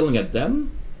guys, and he's yelling at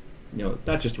them? You know,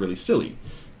 that's just really silly.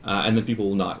 And then people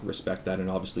will not respect that and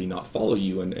obviously not follow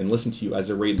you and listen to you as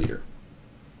a raid leader.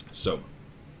 So,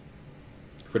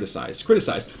 criticize.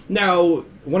 Criticize. Now,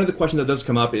 one of the questions that does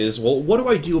come up is, well, what do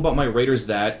I do about my raiders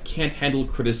that can't handle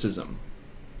criticism?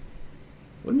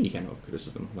 What do you mean you can't handle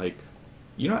criticism? Like,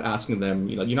 you're not asking them,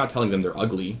 you know, you're not telling them they're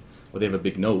ugly, or they have a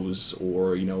big nose,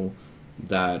 or, you know,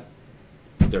 that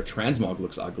their transmog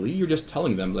looks ugly. You're just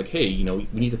telling them, like, hey, you know,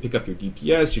 we need to pick up your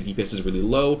DPS is really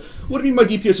low. What do you mean my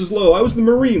DPS is low? I was in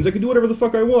the Marines, I can do whatever the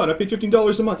fuck I want, I paid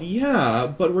 $15 a month.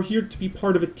 Yeah, but we're here to be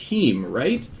part of a team,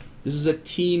 right? This is a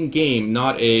team game,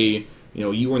 not a, you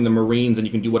know, you were in the Marines and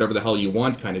you can do whatever the hell you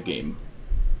want kind of game.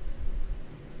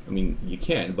 I mean, you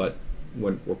can, but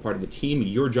when we're part of the team,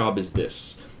 your job is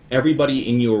this. Everybody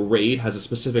in your raid has a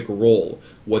specific role,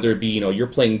 whether it be, you know, you're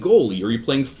playing goalie, or you're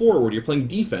playing forward, you're playing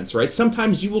defense, right?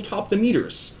 Sometimes you will top the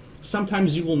meters,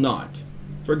 sometimes you will not.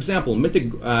 For example,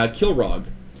 Mythic Kilrog,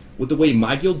 with the way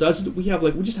my guild does it, we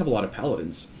just have a lot of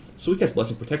paladins. So we cast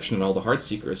Blessing Protection on all the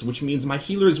Heartseekers, which means my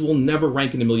healers will never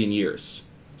rank in a million years.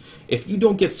 If you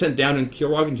don't get sent down in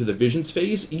Kilrog into the Visions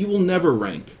phase, you will never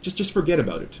rank. Just forget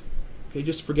about it. Okay,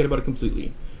 just forget about it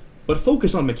completely. But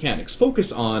focus on mechanics.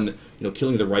 Focus on, you know,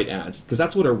 killing the right ads, because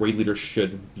that's what a raid leader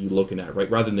should be looking at, right?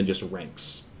 Rather than just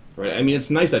ranks, right? I mean,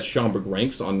 it's nice that Schomburg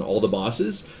ranks on all the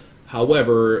bosses.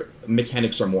 However,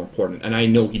 mechanics are more important, and I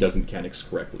know he does mechanics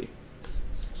correctly.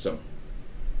 So,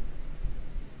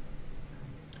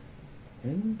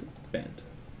 and banned,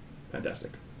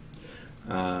 fantastic.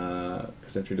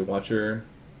 Concentrate to Watcher.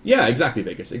 Yeah, exactly,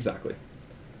 Vegas. Exactly.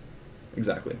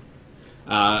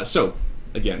 So,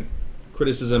 again.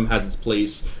 Criticism has its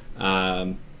place.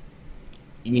 I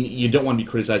mean, you don't want to be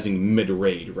criticizing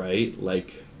mid-raid, right?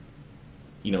 Like,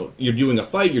 you know, you're doing a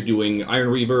fight, you're doing Iron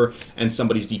Reaver, and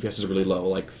somebody's DPS is really low.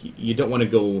 Like, you don't want to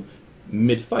go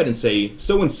mid-fight and say,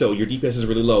 so-and-so, your DPS is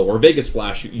really low, or Vegas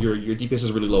Flash, your DPS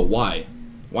is really low. Why?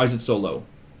 Why is it so low?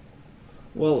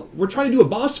 Well, we're trying to do a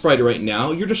boss fight right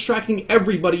now. You're distracting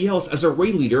everybody else as a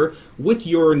raid leader with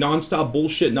your non-stop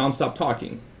bullshit, non-stop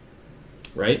talking.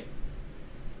 Right?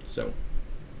 So,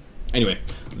 anyway,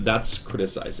 that's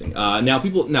criticizing. Now,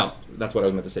 that's what I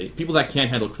was meant to say. People that can't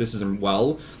handle criticism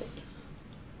well,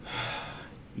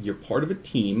 you're part of a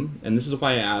team, and this is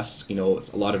why I ask, you know,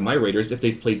 a lot of my raiders if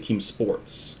they've played team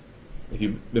sports. If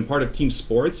you've been part of team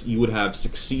sports, you would have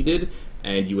succeeded,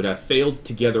 and you would have failed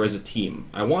together as a team.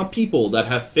 I want people that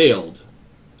have failed,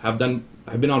 have done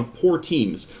I've been on poor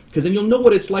teams, because then you'll know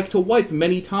what it's like to wipe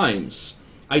many times.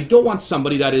 I don't want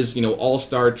somebody that is, you know,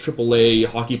 all-star, AAA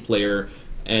hockey player,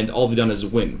 and all they've done is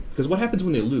win. Because what happens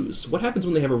when they lose? What happens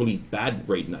when they have a really bad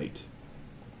raid night?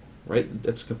 Right?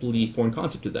 That's a completely foreign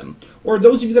concept to them. Or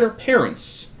those of you that are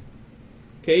parents.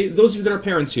 Okay? Those of you that are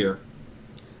parents here.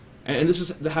 And this is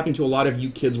happening to a lot of you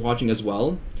kids watching as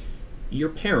well. Your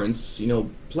parents, you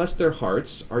know, bless their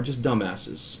hearts, are just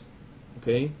dumbasses.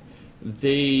 Okay?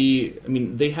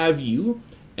 They have you,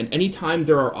 and anytime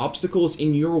there are obstacles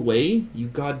in your way, you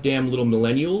goddamn little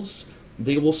millennials,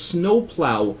 they will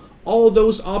snowplow all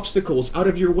those obstacles out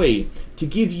of your way to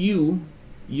give you,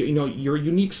 you know, your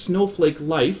unique snowflake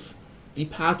life, the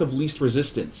path of least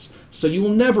resistance. So you will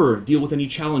never deal with any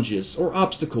challenges or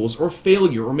obstacles or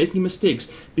failure or making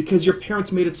mistakes because your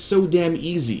parents made it so damn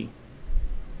easy.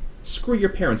 Screw your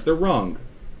parents, they're wrong.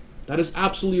 That is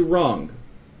absolutely wrong.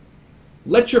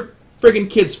 Let your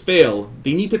friggin' kids fail.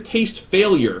 They need to taste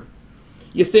failure.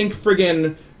 You think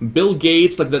friggin' Bill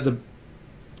Gates, like the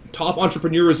top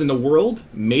entrepreneurs in the world,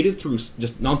 made it through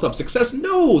just nonstop success?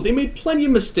 No, they made plenty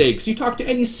of mistakes. You talk to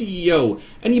any CEO,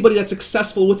 anybody that's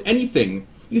successful with anything.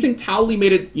 You think Towelie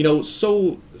made it, you know,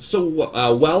 so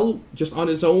well just on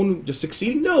his own, just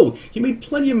succeeding? No, he made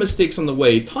plenty of mistakes on the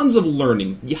way. Tons of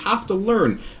learning. You have to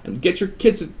learn and get your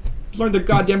kids to learn their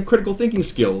goddamn critical thinking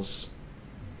skills.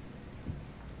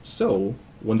 So,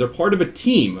 when they're part of a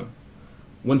team,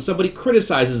 when somebody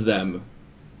criticizes them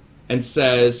and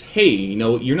says, hey, you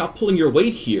know, you're not pulling your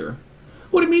weight here.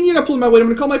 What do you mean you're not pulling my weight? I'm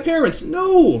going to call my parents.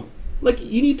 No! Like,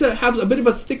 you need to have a bit of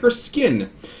a thicker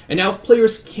skin. And now if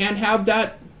players can have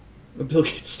that, Bill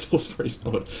Gates still pretty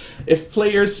small. If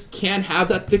players can have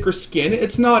that thicker skin,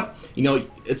 it's not, you know,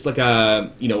 it's like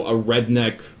a, you know, a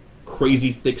redneck,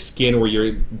 crazy thick skin where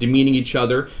you're demeaning each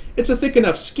other. It's a thick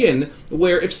enough skin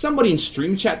where if somebody in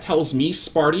stream chat tells me,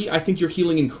 Sparty, I think you're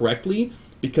healing incorrectly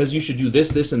because you should do this,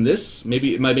 this, and this,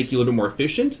 maybe it might make you a little bit more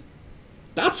efficient,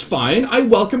 that's fine. I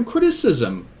welcome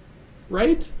criticism,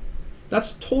 right?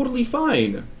 That's totally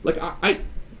fine. Like,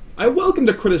 I welcome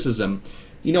the criticism.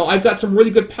 You know, I've got some really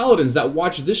good paladins that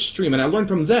watch this stream, and I learn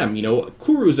from them. You know,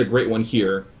 Kuru's a great one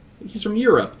here. He's from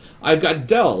Europe. I've got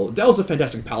Dell. Dell's a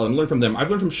fantastic paladin. Learn from them. I've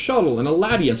learned from Shuttle and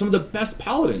Aladdin and some of the best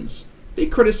paladins. They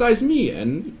criticize me,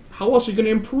 and how else are you going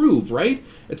to improve, right?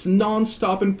 It's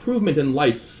non-stop improvement in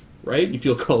life, right? You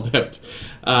feel called out.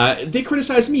 They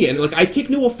criticize me, and like I take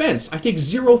no offense. I take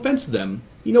zero offense to them.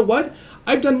 You know what?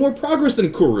 I've done more progress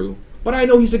than Kuru, but I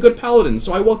know he's a good paladin,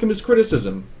 so I welcome his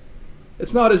criticism.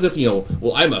 It's not as if, you know,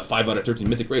 well, I'm a 5 out of 13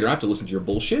 Mythic Raider, I have to listen to your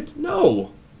bullshit.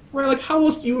 No. Right? Like, how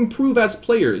else do you improve as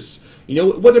players? You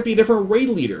know, whether it be a different raid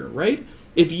leader, right?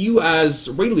 If you, as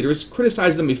raid leaders,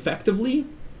 criticize them effectively,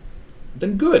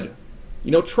 then good. You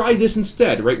know, try this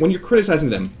instead, right? When you're criticizing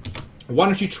them, why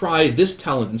don't you try this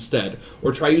talent instead?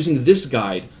 Or try using this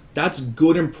guide. That's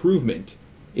good improvement.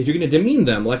 If you're going to demean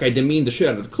them, like I demean the shit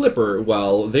out of the Clipper,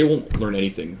 well, they won't learn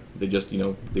anything. They just, you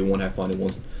know, they won't have fun. It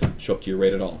won't show up to your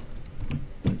raid at all.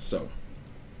 So,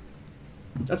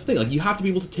 that's the thing. Like, you have to be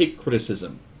able to take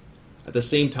criticism. At the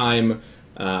same time,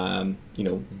 you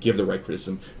know, give the right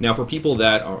criticism. Now, for people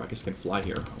that... Oh, I guess I can fly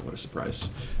here. Oh, what a surprise.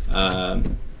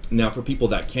 Now, for people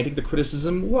that can't take the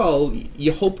criticism, well,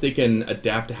 you hope they can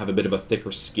adapt to have a bit of a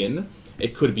thicker skin.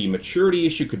 It could be a maturity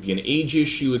issue. It could be an age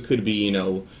issue. It could be, you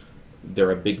know,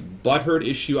 they're a big butthurt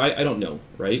issue. I don't know,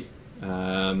 right?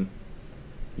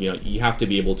 You know, you have to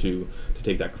be able to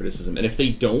take that criticism. And if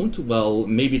they don't, well,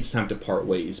 maybe it's time to part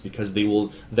ways because they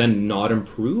will then not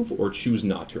improve or choose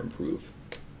not to improve.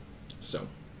 So,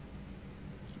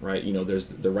 right, you know, there's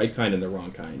the right kind and the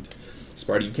wrong kind.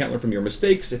 Sparty, you can't learn from your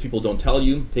mistakes. If people don't tell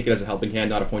you, take it as a helping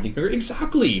hand, not a pointing finger.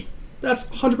 Exactly! That's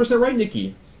 100% right,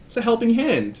 Nikki. It's a helping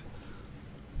hand.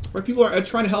 Right, people are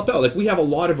trying to help out. Like, we have a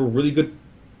lot of really good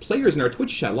players in our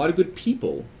Twitch chat, a lot of good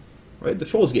people. Right, the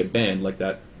trolls get banned, like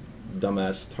that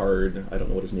dumbass tard, I don't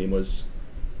know what his name was.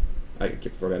 I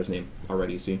forgot his name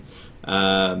already, see?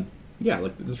 Yeah,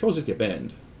 like, the trolls just get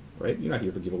banned, right? You're not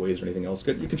here for giveaways or anything else.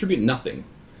 You contribute nothing.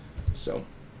 So,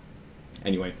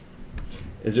 anyway.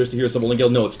 Is there to hear Subliminal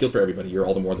Guild? No, it's Guild for everybody. You're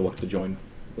all the more than welcome to join,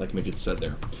 like Midget said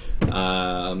there.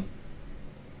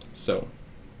 So,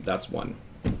 that's one.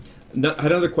 Now, I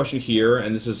had another question here,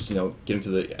 and this is, you know, getting to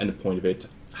the end point of it.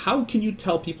 How can you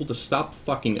tell people to stop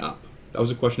fucking up? That was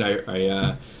a question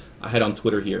I had on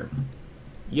Twitter here.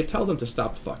 You tell them to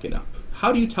stop fucking up.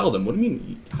 How do you tell them? What do you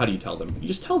mean, how do you tell them? You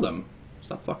just tell them,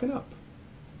 stop fucking up.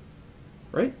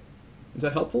 Right? Is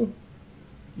that helpful?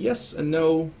 Yes and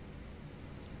no.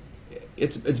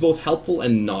 It's both helpful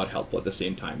and not helpful at the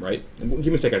same time, right? And give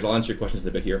me a sec, guys. I'll answer your questions in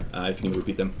a bit here, if you can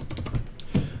repeat them.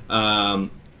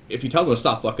 if you tell them to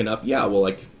stop fucking up, yeah, well,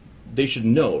 like, they should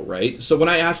know, right? So when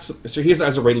I ask, so here's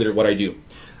as a raid leader what I do.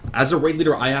 As a raid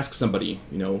leader, I ask somebody,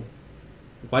 you know,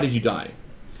 why did you die?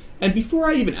 And before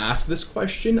I even ask this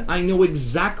question, I know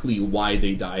exactly why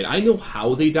they died. I know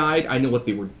how they died. I know what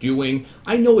they were doing.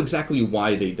 I know exactly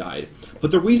why they died.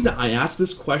 But the reason I ask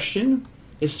this question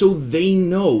is so they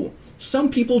know. Some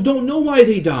people don't know why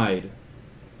they died.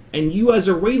 And you as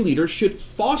a raid leader should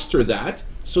foster that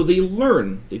so they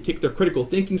learn. They take their critical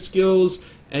thinking skills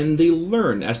and they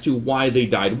learn as to why they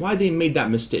died, why they made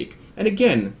that mistake. And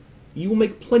again, you will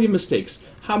make plenty of mistakes.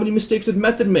 How many mistakes did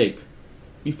Method make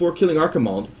before killing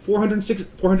Archimald?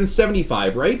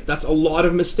 475, right? That's a lot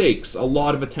of mistakes, a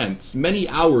lot of attempts, many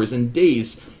hours and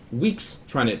days, weeks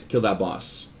trying to kill that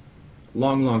boss.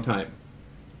 Long, long time.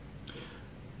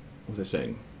 What was I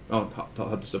saying? Oh, I'll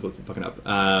have to stop fucking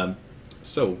up.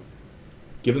 So,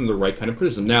 give them the right kind of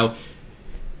criticism. Now,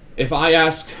 if I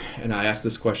ask, and I asked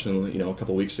this question, you know, a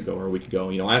couple weeks ago or a week ago,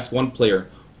 you know, I asked one player,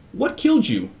 what killed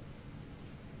you?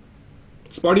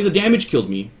 Sparty, the damage killed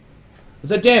me.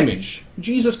 The damage.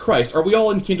 Jesus Christ, are we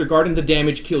all in kindergarten? The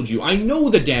damage killed you. I know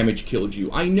the damage killed you.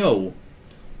 I know.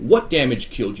 What damage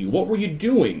killed you? What were you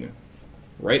doing?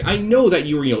 Right? I know that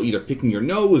you were, you know, either picking your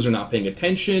nose or not paying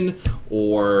attention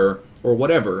or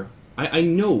whatever. I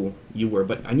know you were,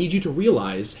 but I need you to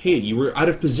realize, hey, you were out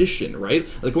of position, right?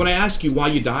 Like when I ask you why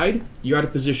you died, you're out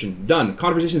of position. Done.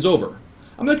 Conversation's over.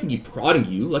 I'm not going to keep prodding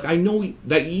you. Like I know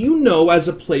that you know as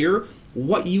a player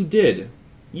what you did.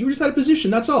 You were just out of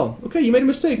position, that's all. Okay, you made a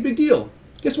mistake, big deal.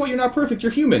 Guess what? You're not perfect,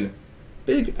 you're human.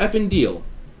 Big effing deal.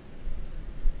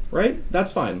 Right?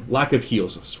 That's fine. Lack of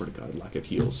heals. I swear to God, lack of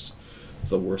heals.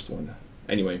 It's the worst one.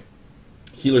 Anyway,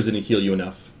 healers didn't heal you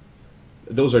enough.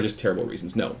 Those are just terrible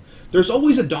reasons. No. There's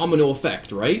always a domino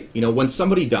effect, right? You know, when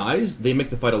somebody dies, they make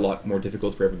the fight a lot more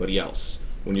difficult for everybody else.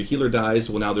 When your healer dies,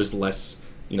 well, now there's less,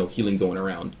 you know, healing going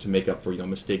around to make up for, you know,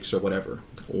 mistakes or whatever.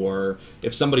 Or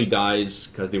if somebody dies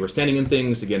because they were standing in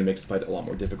things, again, it makes the fight a lot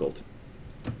more difficult.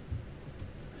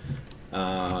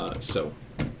 So,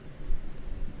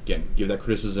 again, give that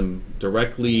criticism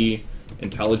directly,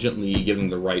 intelligently, give them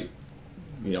the right,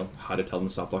 you know, how to tell them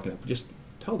to stop fucking up. Just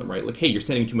tell them, right? Like, hey, you're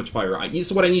standing in too much fire. This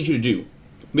is what I need you to do.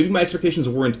 Maybe my expectations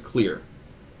weren't clear.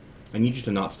 I need you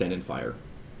to not stand in fire.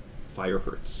 Fire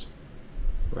hurts.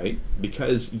 Right?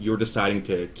 Because you're deciding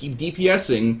to keep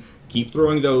DPSing, keep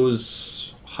throwing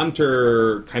those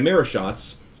Hunter Chimera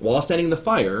shots while standing in the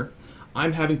fire,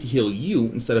 I'm having to heal you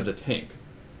instead of the tank.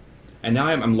 And now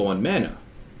I'm low on mana.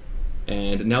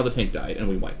 And now the tank died and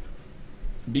we wipe.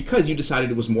 Because you decided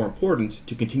it was more important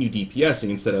to continue DPSing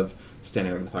instead of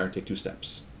standing out in the fire and take 2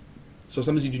 steps. So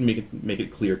sometimes you need to make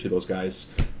it clear to those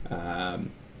guys, you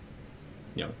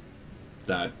know,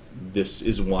 that this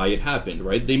is why it happened,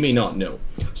 right? They may not know.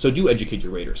 So do educate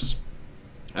your raiders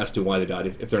as to why they died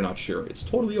if they're not sure. It's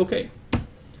totally okay.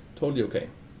 Totally okay.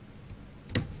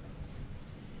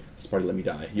 Sparty, let me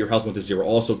die. Your health went to 0.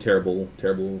 Also terrible,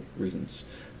 terrible reasons.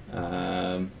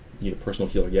 Need a personal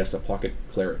healer. Yes, a pocket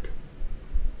cleric.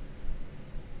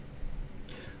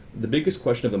 The biggest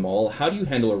question of them all, how do you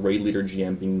handle a raid leader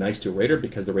GM being nice to a raider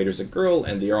because the raider's a girl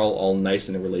and they are all nice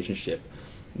in a relationship?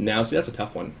 Now, see, that's a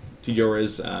tough one.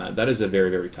 TJORAs, that is a very,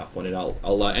 very tough one, and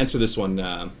I'll answer this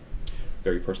one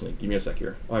very personally. Give me a sec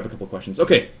here. Oh, I have a couple questions.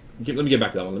 Okay, let me get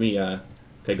back to that one. Let me,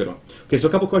 okay, good one. Okay, so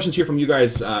a couple questions here from you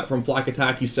guys. From Flak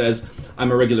Attack, he says,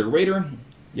 I'm a regular raider.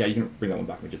 Yeah, you can bring that one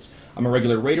back, midgets. I'm a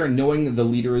regular raider, knowing the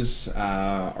leaders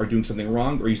are doing something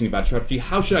wrong or using a bad strategy.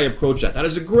 How should I approach that? That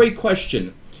is a great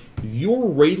question. Your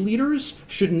raid leaders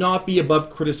should not be above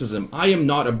criticism. I am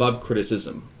not above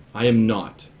criticism. I am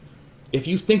not. If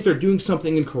you think they're doing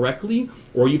something incorrectly,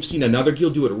 or you've seen another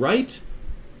guild do it right,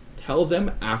 tell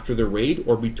them after the raid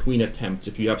or between attempts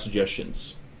if you have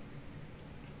suggestions.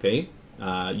 Okay?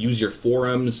 Use your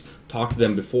forums, talk to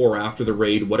them before or after the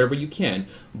raid, whatever you can.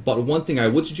 But one thing I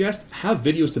would suggest, have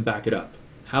videos to back it up.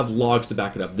 Have logs to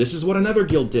back it up. This is what another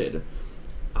guild did.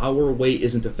 Our way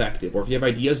isn't effective. Or if you have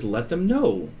ideas, let them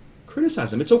know.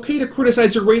 Criticize them. It's okay to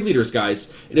criticize your raid leaders,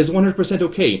 guys. It is 100%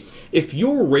 okay. If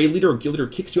your raid leader or guild leader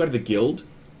kicks you out of the guild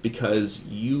because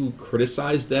you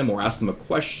criticize them or ask them a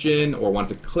question or want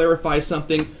to clarify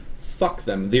something, fuck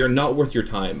them. They are not worth your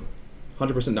time.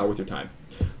 100% not worth your time.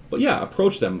 But yeah,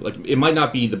 approach them. Like, it might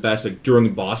not be the best, like, during a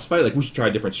boss fight, like, we should try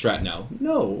a different strat now.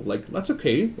 No, like, that's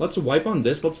okay. Let's wipe on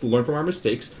this. Let's learn from our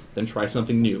mistakes, then try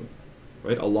something new.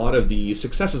 Right? A lot of the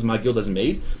successes my guild has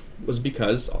made was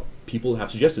because people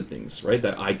have suggested things, right,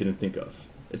 that I didn't think of.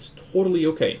 It's totally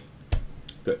okay.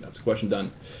 Good, that's a question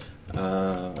done.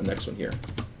 Next one here.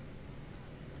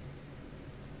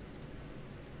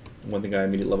 One thing I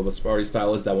immediately love about Sparty's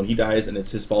style is that when he dies and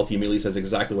it's his fault, he immediately says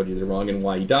exactly what he did wrong and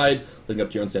why he died. Living up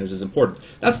to your own standards is important.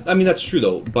 That's true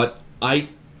though. But you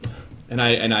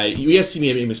guys see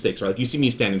me make mistakes, right? Like you see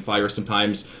me stand in fire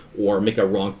sometimes, or make a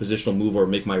wrong positional move, or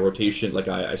make my rotation. Like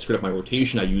I screwed up my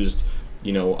rotation. I used,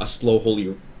 a slow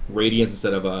holy radiance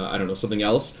instead of I don't know, something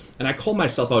else. And I call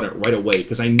myself out on it right away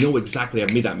because I know exactly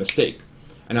I've made that mistake.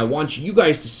 And I want you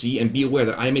guys to see and be aware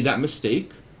that I made that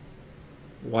mistake.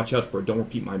 Watch out for it. Don't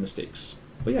repeat my mistakes.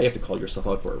 But yeah, you have to call yourself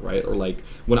out for it, right? Or like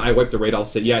when I wipe the raid, I'll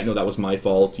say, yeah, no, that was my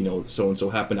fault. So and so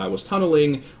happened. I was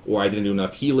tunneling, or I didn't do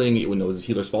enough healing. It was the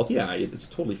healer's fault. Yeah, it's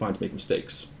totally fine to make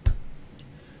mistakes.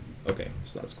 Okay,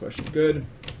 so that's question good.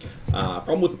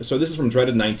 So this is from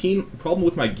Dreaded19. Problem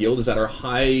with my guild is that our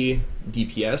high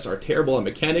DPS are terrible at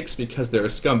mechanics because they're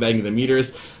scumbagging the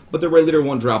meters, but the raid leader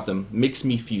won't drop them. Makes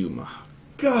me fume.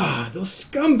 God, those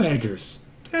scumbaggers.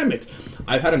 Damn it.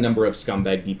 I've had a number of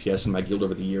scumbag DPS in my guild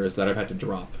over the years that I've had to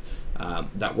drop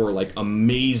that were like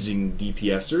amazing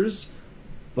DPSers,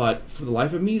 but for the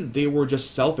life of me, they were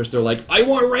just selfish. They're like, I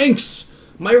want ranks!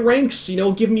 My ranks,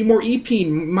 give me more EP.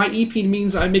 My EP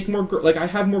means I make more, I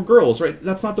have more girls, right?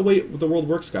 That's not the way the world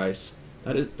works, guys.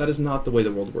 That is not the way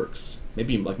the world works.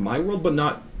 Maybe like my world, but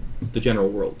not the general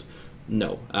world.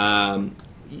 No.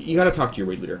 You gotta talk to your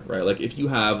raid leader, right? Like if you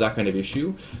have that kind of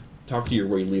issue, talk to your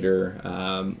raid leader,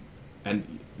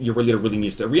 and your raid leader really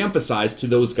needs to reemphasize to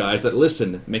those guys that,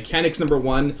 listen, mechanics number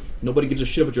one, nobody gives a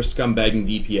shit about your scumbagging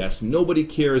DPS. Nobody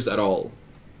cares at all.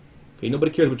 Okay,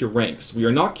 nobody cares about your ranks. We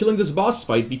are not killing this boss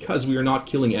fight because we are not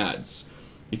killing ads.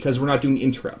 Because we're not doing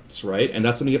interrupts, right? And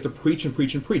that's something you have to preach and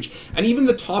preach and preach. And even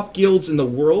the top guilds in the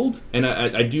world, and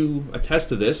I do attest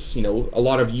to this, a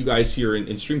lot of you guys here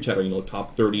in stream chat are,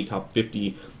 top 30, top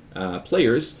 50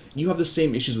 players, you have the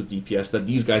same issues with DPS that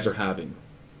these guys are having.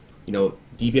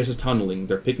 DPS is tunneling,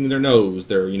 they're picking their nose,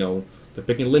 they're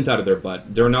picking lint out of their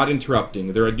butt, they're not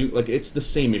interrupting, it's the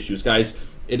same issues, guys.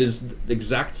 It is the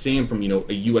exact same from,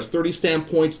 a US 30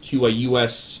 standpoint to a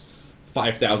US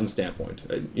 5,000 standpoint,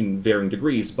 in varying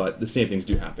degrees, but the same things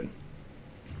do happen.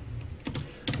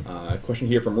 Question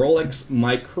here from Rolex.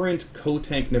 My current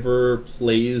co-tank never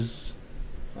plays,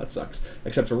 that sucks,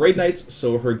 except for raid nights,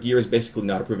 so her gear is basically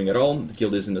not improving at all. The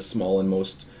guild isn't as small, and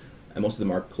most of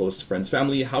them are close friends,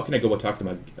 family. How can I go about talking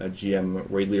to my GM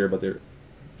raid leader,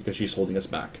 because she's holding us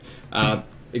back?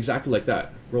 Exactly like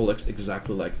that. Rolex,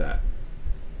 exactly like that.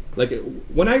 Like,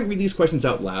 when I read these questions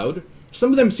out loud,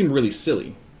 some of them seem really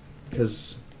silly.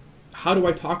 Because how do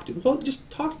I talk to... Well,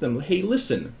 just talk to them. Hey,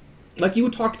 listen. Like you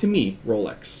would talk to me,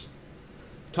 Rolex.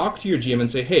 Talk to your GM and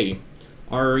say, hey,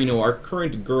 our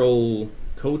current girl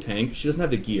co-tank, she doesn't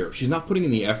have the gear. She's not putting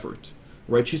in the effort.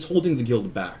 Right? She's holding the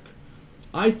guild back.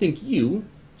 I think you,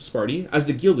 Sparty, as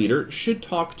the guild leader, should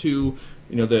talk to,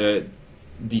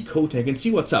 the co-tank and see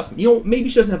what's up. Maybe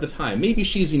she doesn't have the time. Maybe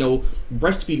she's,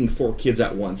 breastfeeding 4 kids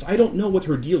at once. I don't know what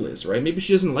her deal is, right? Maybe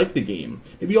she doesn't like the game.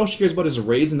 Maybe all she cares about is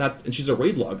raids and she's a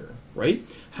raid logger, right?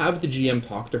 Have the GM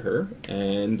talk to her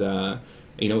and,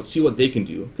 see what they can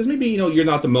do. Because maybe, you're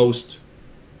not the most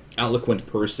eloquent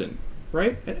person,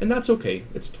 right? And that's okay.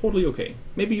 It's totally okay.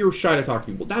 Maybe you're shy to talk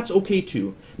to people. That's okay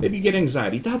too. Maybe you get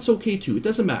anxiety. That's okay too. It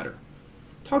doesn't matter.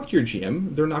 Talk to your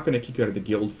GM. They're not going to kick you out of the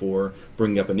guild for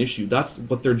bringing up an issue. That's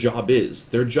what their job is.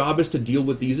 Their job is to deal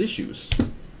with these issues.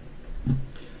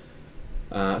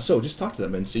 So just talk to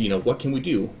them and see, what can we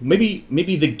do? Maybe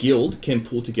the guild can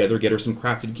pull together, get her some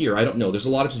crafted gear. I don't know. There's a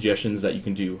lot of suggestions that you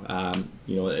can do. And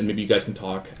maybe you guys can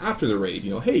talk after the raid.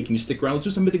 Hey, can you stick around? Let's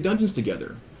do some mythic dungeons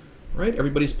together. Right?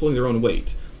 Everybody's pulling their own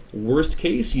weight. Worst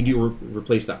case, you do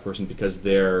replace that person because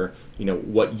they're,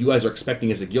 what you guys are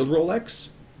expecting as a guild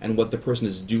Rolex and what the person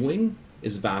is doing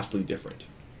is vastly different.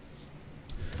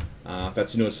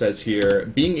 Fatsuno says here,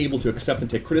 being able to accept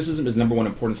and take criticism is #1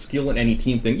 important skill in any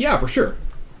team thing. Yeah, for sure.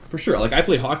 For sure. Like, I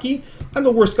play hockey. I'm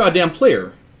the worst goddamn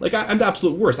player. Like, I'm the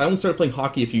absolute worst. I only started playing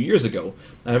hockey a few years ago.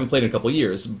 I haven't played in a couple of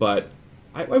years, but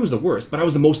I was the worst. But I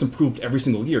was the most improved every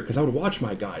single year because I would watch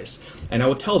my guys. And I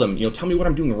would tell them, tell me what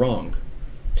I'm doing wrong.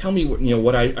 Tell me,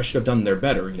 what I should have done there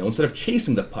better. Instead of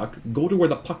chasing the puck, go to where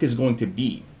the puck is going to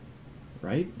be.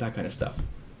 Right? That kind of stuff.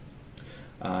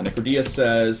 Necrodia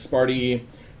says, Sparty,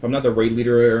 if I'm not the raid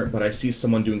leader, but I see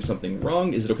someone doing something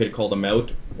wrong, is it okay to call them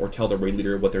out or tell the raid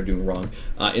leader what they're doing wrong?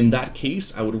 In that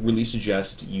case, I would really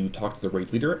suggest you talk to the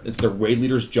raid leader. It's the raid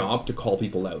leader's job to call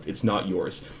people out. It's not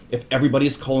yours. If everybody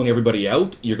is calling everybody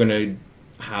out, you're going to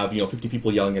have 50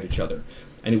 people yelling at each other,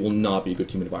 and it will not be a good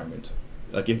team environment.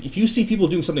 Like, if you see people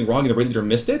doing something wrong and the raid leader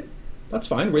missed it, that's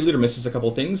fine. Raid leader misses a couple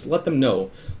of things. Let them know.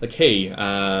 Like, hey,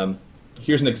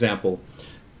 here's an example.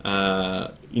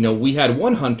 We had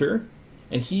one hunter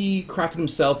and he crafted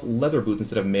himself leather boots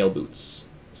instead of mail boots.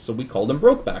 So we called him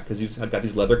Brokeback because he's got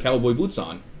these leather cowboy boots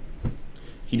on.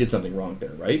 He did something wrong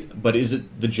there, right? But is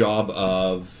it the job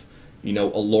of, you know,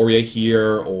 Aloria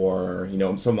here, or, you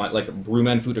know, someone like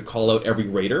Brewman to call out every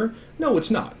raider? No,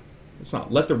 it's not. It's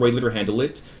not. Let the raid leader handle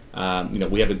it. You know,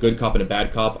 we have a good cop and a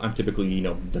bad cop. I'm typically, you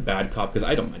know, the bad cop because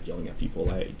I don't mind yelling at people.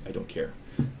 I don't care,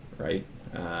 right?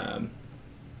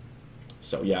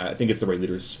 So yeah, I think it's the raid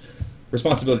leader's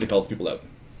responsibility to call these people out.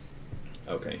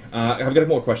 Okay, I've got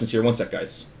more questions here. One sec,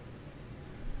 guys.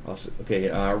 Okay,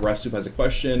 Rasup has a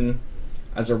question.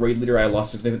 As a raid leader, I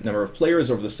lost a significant number of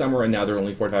players over the summer, and now they're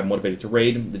only 45 motivated to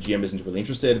raid. The GM isn't really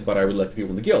interested, but I really like the people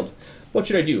in the guild. What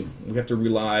should I do? We have to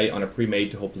rely on a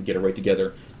pre-made to hopefully get a raid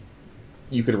together.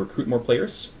 You could recruit more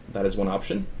players. That is one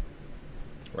option,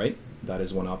 right? That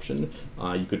is one option.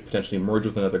 You could potentially merge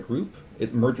with another group.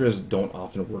 Mergers don't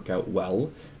often work out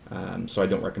well, so I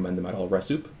don't recommend them at all.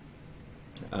 Rasup.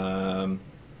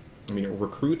 I mean,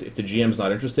 recruit. If the GM's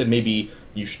not interested, maybe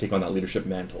you should take on that leadership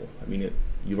mantle. I mean,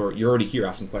 you're already here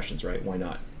asking questions, right? Why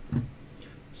not?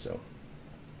 So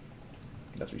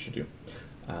that's what you should do.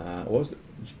 What was it?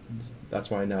 That's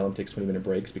why now them takes 20-minute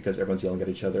breaks, because everyone's yelling at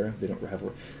each other. They don't have.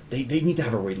 They need to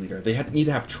have a raid leader. They need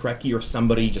to have Trekkie or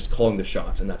somebody just calling the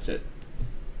shots, and that's it.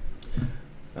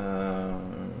 There's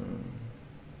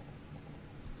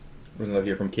another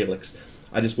here from Calix.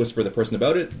 I just whisper the person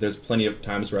about it. There's plenty of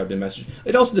times where I've been messaged.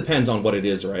 It also depends on what it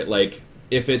is, right? Like,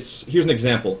 if it's... Here's an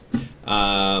example.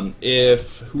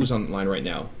 Who's online right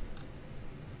now?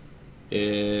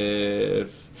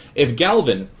 If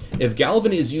Galvin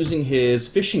is using his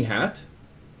fishing hat,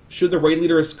 should the raid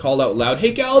leaders call out loud,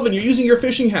 "Hey, Galvin, you're using your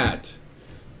fishing hat"?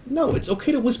 No, it's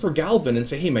okay to whisper Galvin and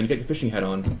say, "Hey, man, you got your fishing hat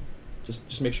on."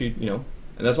 Just make sure you know.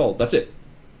 And that's all. That's it.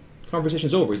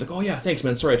 Conversation's over. He's like, "Oh, yeah, thanks,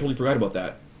 man. Sorry, I totally forgot about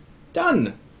that."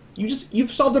 Done.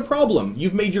 You've solved the problem.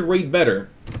 You've made your raid better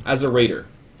as a raider.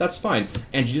 That's fine.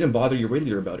 And you didn't bother your raid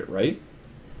leader about it, right?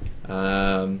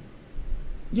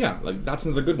 Yeah, like that's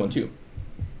another good one too.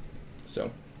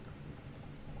 So,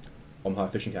 Omaha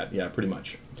fishing hat. Yeah, pretty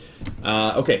much.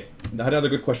 Okay, I had another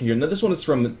good question here. Now this one is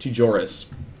from Tijoris.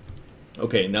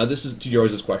 Okay, now this is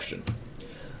Tijoris' question.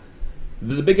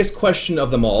 The biggest question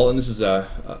of them all, and this is a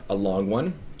long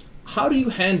one. How do you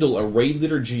handle a raid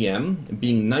leader GM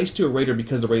being nice to a raider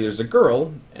because the raider is a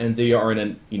girl and they are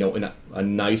in a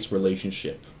nice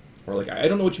relationship? Or like, I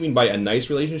don't know what you mean by a nice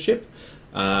relationship.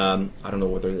 I don't know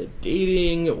whether they're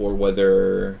dating or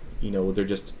whether, you know, they're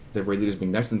just, the raid leader's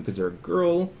being nice to them because they're a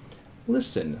girl.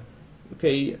 Listen,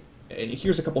 okay, and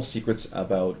here's a couple secrets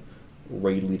about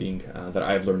raid leading that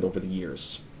I've learned over the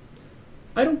years.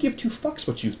 I don't give two fucks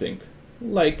what you think.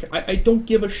 Like, I don't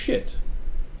give a shit.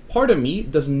 Part of me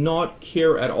does not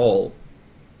care at all,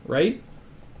 right?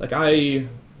 Like, I'm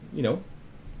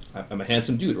a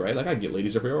handsome dude, right? Like, I get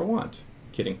ladies everywhere I want.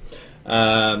 Kidding.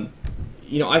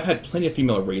 You know, I've had plenty of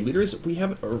female raid leaders.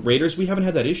 Raiders, we haven't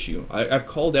had that issue. I've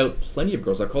called out plenty of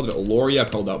girls. I've called out Aloria,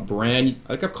 I've called out Bran.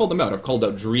 Like, I've called them out. I've called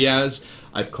out Driaz.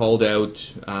 I've called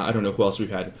out, I don't know who else we've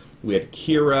had. We had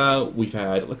Kira. We've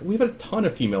had a ton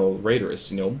of female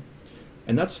raiders, you know.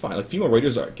 And that's fine. Like, female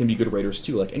raiders can be good raiders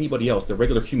too, like anybody else. They're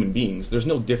regular human beings. There's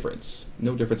no difference.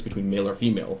 No difference between male or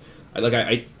female.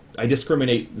 I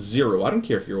discriminate zero. I don't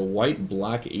care if you're white,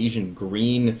 black, Asian,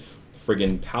 green,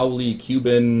 friggin' Taoli,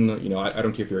 Cuban. You know, I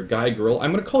don't care if you're a guy, girl.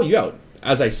 I'm gonna call you out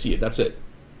as I see it. That's it.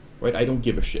 Right? I don't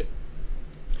give a shit.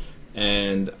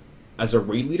 And as a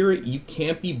raid leader, you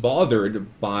can't be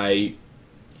bothered by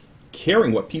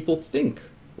caring what people think.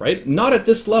 Right? Not at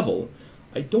this level.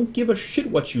 I don't give a shit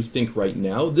what you think right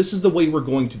now. This is the way we're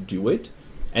going to do it.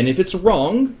 And if it's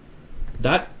wrong,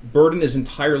 that burden is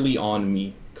entirely on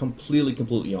me.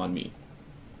 Completely on me.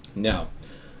 Now,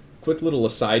 quick little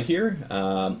aside here.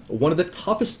 One of the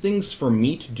toughest things for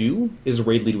me to do is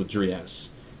raid lead with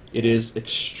Driaz. It is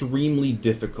extremely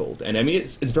difficult. And I mean,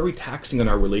 it's very taxing on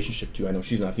our relationship too. I know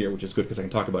she's not here, which is good because I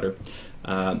can talk about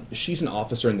her. She's an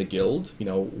officer in the guild. You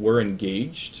know, we're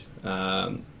engaged.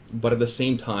 But at the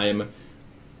same time,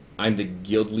 I'm the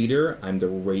guild leader, I'm the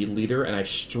raid leader, and I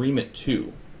stream it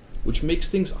too, which makes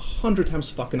things 100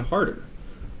 times fucking harder,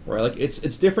 right? Like,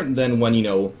 it's different than when, you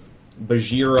know,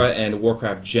 Bajira and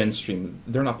Warcraft Gen stream.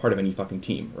 They're not part of any fucking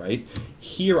team, right?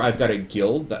 Here I've got a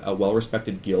guild, a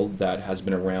well-respected guild that has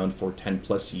been around for 10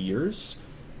 plus years.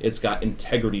 It's got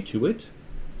integrity to it.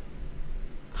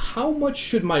 How much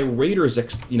should my raiders,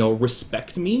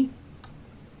 respect me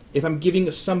if I'm giving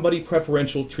somebody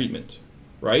preferential treatment,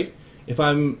 right? If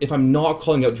I'm not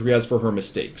calling out Driaz for her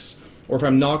mistakes, or if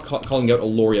I'm not calling out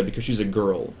Aloria because she's a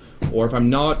girl, or if I'm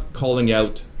not calling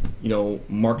out, you know,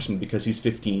 Marksman because he's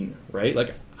 15, right?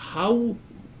 Like, how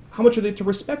how much are they to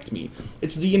respect me?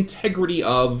 It's the integrity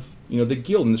of, you know, the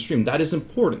guild and the stream. That is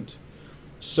important.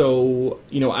 So,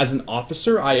 you know, as an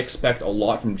officer, I expect a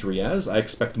lot from Driaz. I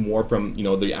expect more from, you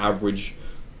know, the average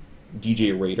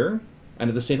DJ raider. And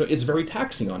at the same time, it's very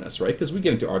taxing on us, right? Because we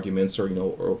get into arguments or, you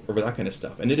know, or over that kind of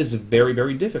stuff. And it is very,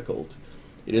 very difficult.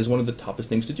 It is one of the toughest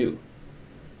things to do,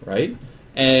 right?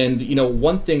 And, you know,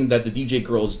 one thing that the DJ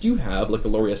girls do have, like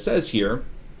Aloria says here,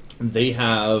 they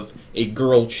have a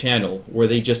girl channel where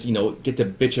they just, you know, get to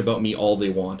bitch about me all they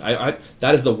want.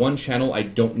 That is the one channel I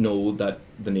don't know that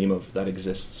the name of that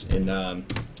exists in,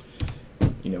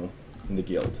 you know, in the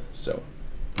guild. So,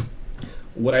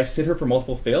 would I sit her for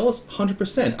multiple fails?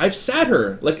 100%. I've sat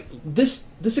her. Like, this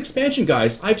expansion,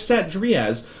 guys, I've sat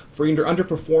Driaz for either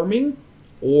underperforming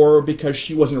or because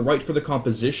she wasn't right for the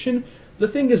composition. The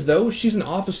thing is, though, she's an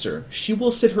officer. She will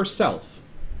sit herself.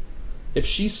 If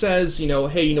she says, you know,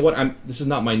 hey, you know what, this is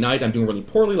not my night, I'm doing really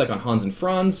poorly, like on Hans and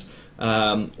Franz,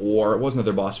 or it was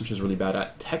another boss which was really bad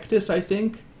at, Tectus, I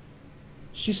think,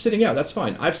 she's sitting out, that's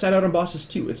fine. I've sat out on bosses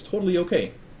too, it's totally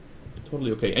okay.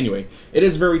 Totally okay. Anyway, it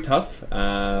is very tough.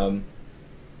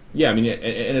 Yeah, I mean,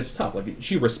 and it's tough. Like,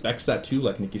 she respects that too,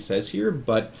 like Nikki says here,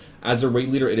 but as a raid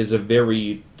leader, it is a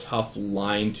very tough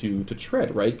line to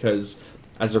tread, right? Because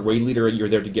as a raid leader, you're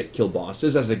there to kill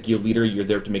bosses. As a guild leader, you're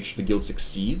there to make sure the guild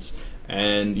succeeds.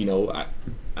 And, you know,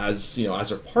 as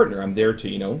her partner, I'm there to,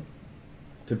 you know,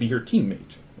 to be her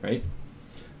teammate, right?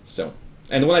 So,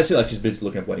 and when I say like she's busy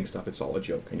looking at wedding stuff, it's all a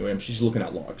joke. Anyway, she's looking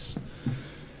at logs.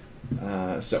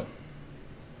 So,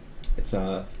 it's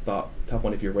a tough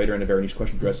one if you're a writer and a very niche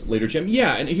question to address later, Jim.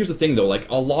 Yeah, and here's the thing though, like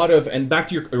a lot of, and back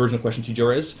to your original question,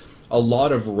 TJR, is a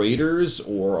lot of raiders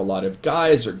or a lot of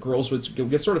guys or girls would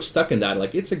get sort of stuck in that.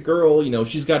 Like, it's a girl, you know,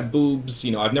 she's got boobs,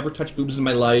 you know, I've never touched boobs in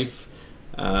my life.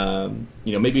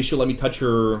 You know, maybe she'll let me touch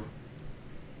her,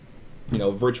 you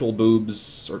know, virtual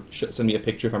boobs, or send me a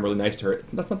picture if I'm really nice to her.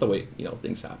 That's not the way, you know,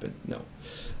 things happen. No.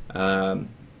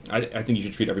 I think you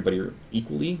should treat everybody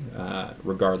equally,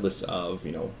 regardless of,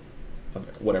 you know, of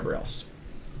whatever else.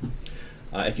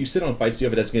 If you sit on fights, do you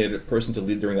have a designated person to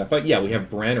lead during that fight? Yeah, we have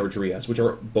Bran or Driaz, which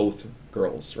are both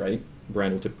girls, right?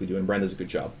 Bran will typically do, and Bran does a good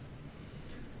job.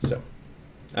 So,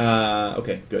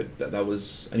 okay, good. That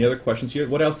was... Any other questions here?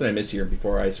 What else did I miss here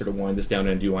before I sort of wind this down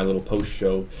and do my little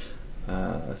post-show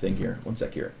thing here? One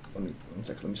sec here. Let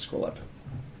me scroll up.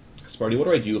 Sparty, what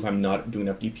do I do if I'm not doing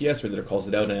enough DPS, or that calls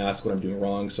it out and I ask what I'm doing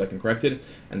wrong so I can correct it,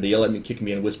 and they yell at me, kick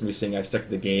me, and whisper me saying I suck at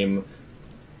the game?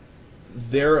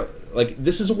 They're like,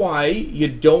 this is why you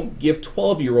don't give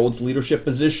 12-year-olds leadership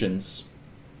positions.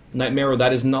 Nightmare,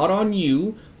 that is not on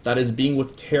you. That is being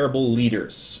with terrible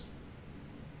leaders.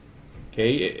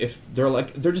 Okay, if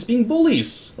they're just being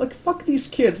bullies. Like, fuck these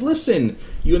kids. Listen,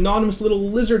 you anonymous little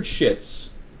lizard shits.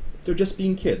 They're just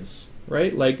being kids,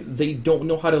 right? Like, they don't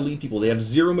know how to lead people. They have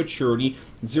zero maturity,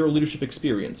 zero leadership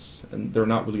experience, and they're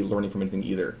not really learning from anything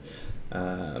either.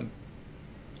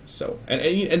 So,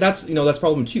 and that's, you know, that's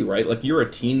problem too, right? Like, you're a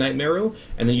teen, Nightmare, and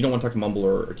then you don't want to talk to Mumble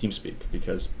or TeamSpeak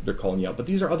because they're calling you out. But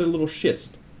these are other little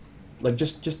shits. Like,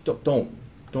 just don't.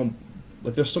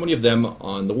 Like, there's so many of them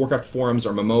on the Warcraft forums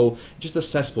or MMO, just a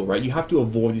cesspool, right? You have to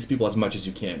avoid these people as much as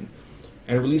you can,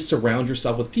 and really surround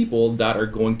yourself with people that are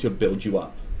going to build you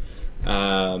up.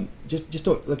 Just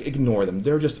don't, like, ignore them.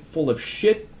 They're just full of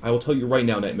shit. I will tell you right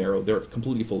now, Nightmare, they're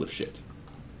completely full of shit.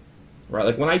 Right?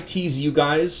 Like, when I tease you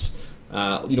guys.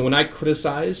 You know, when I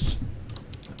criticize,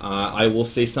 I will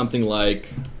say something like,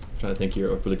 I'm trying to think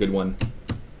here for the good one,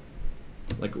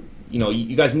 like, you know,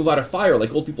 you guys move out of fire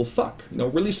like old people fuck, you know,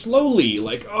 really slowly,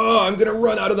 like, oh, I'm gonna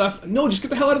run out of that. No, just get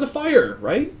the hell out of the fire,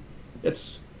 right?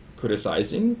 It's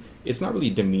criticizing. It's not really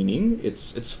demeaning.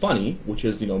 It's funny, which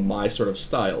is, you know, my sort of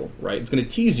style, right? It's gonna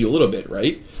tease you a little bit,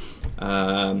 right?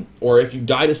 Or if you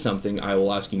die to something, I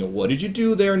will ask, you know, what did you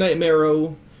do there,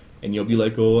 Nightmare? And you'll be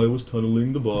like, oh, I was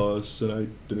tunneling the boss, and I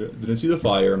didn't see the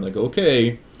fire. I'm like,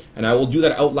 okay. And I will do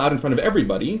that out loud in front of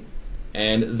everybody.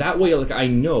 And that way, like, I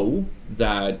know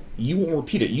that you won't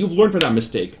repeat it. You've learned from that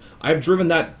mistake. I've driven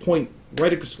that point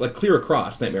right, like, clear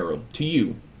across, Nightmare, to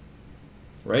you.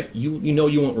 Right? You know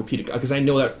you won't repeat it, because I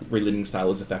know that relating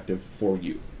style is effective for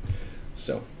you.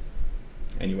 So,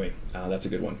 anyway, that's a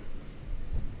good one.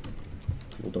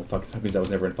 People don't fuck, that means I was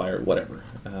never in fire, whatever.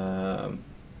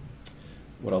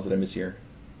 What else did I miss here?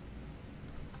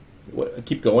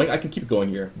 Keep going? I can keep going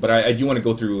here. But I do want to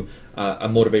go through a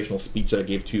motivational speech that I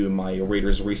gave to my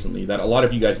raiders recently that a lot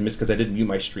of you guys missed because I didn't view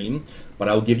my stream. But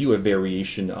I'll give you a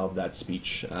variation of that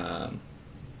speech.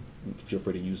 Feel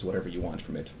free to use whatever you want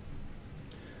from it.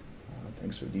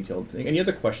 Thanks for the detailed thing. Any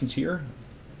other questions here?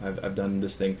 I've done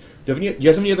this thing. Do you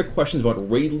guys have any other questions about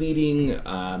raid leading?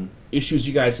 Issues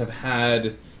you guys have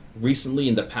had? recently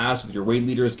in the past with your raid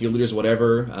leaders, guild leaders,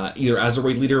 whatever, either as a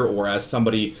raid leader or as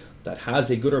somebody that has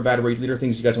a good or bad raid leader,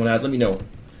 things you guys want to add, let me know.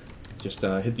 Just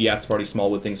hit the @Sparty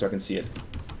Smallwood thing so I can see it.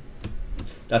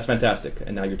 That's fantastic.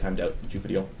 And now you're timed out,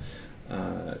 Juvideo.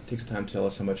 It takes time to tell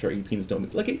us how much our EPs don't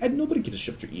make. Like, nobody gives a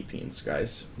shit about your EPs,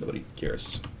 guys. Nobody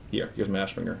cares. Here's my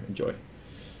Ashbringer. Enjoy.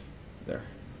 There.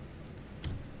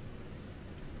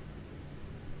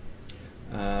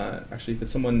 Actually, if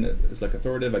it's someone that is like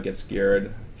authoritative, I get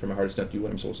scared. Try my hardest not to do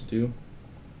what I'm supposed to do.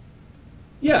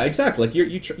 Yeah, exactly. Like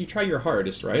you try your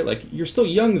hardest, right? Like you're still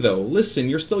young, though. Listen,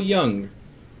 you're still young.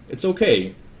 It's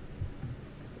okay.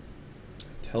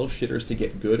 Tell shitters to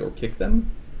get good or kick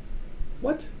them.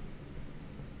 What?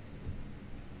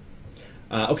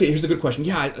 Okay, here's a good question.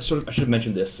 Yeah, I should have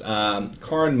mentioned this. Karn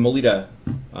Molita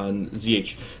on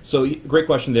ZH. So, great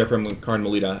question there from Karn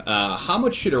Molita. How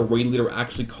much should a raid leader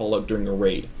actually call out during a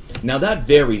raid? Now, that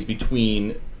varies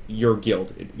between your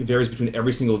guild. It varies between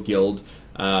every single guild.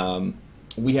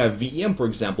 We have VEM, for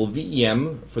example.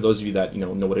 VEM, for those of you that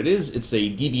know what it is, it's a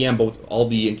DBM. Both all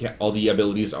the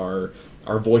abilities are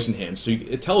voice enhanced. So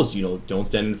it tells you, don't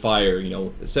stand in fire.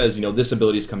 It says this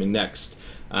ability is coming next.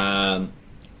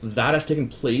 That has taken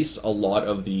place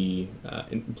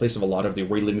in place of a lot of the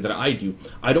raid leading that I do.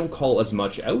 I don't call as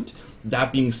much out.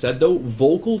 That being said, though,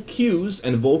 vocal cues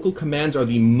and vocal commands are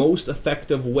the most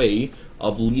effective way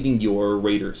of leading your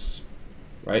raiders.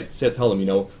 Right? Tell them,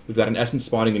 we've got an essence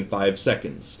spawning in 5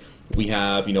 seconds. We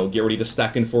have, get ready to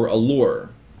stack in for a lure.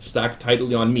 Stack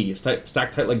tightly on me. Stack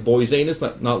tight like Boy's anus,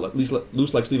 not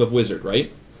loose like sleeve of wizard,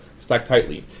 right? Stack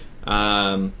tightly.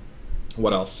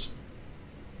 What else?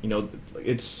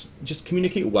 It's just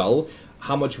communicate well.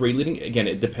 How much raid leading? Again,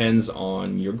 it depends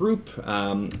on your group.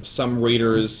 Some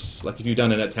raiders, like if you've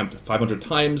done an attempt 500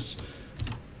 times,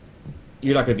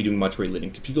 you're not going to be doing much raid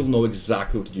leading. People know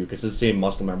exactly what to do because it's the same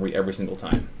muscle memory every single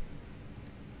time.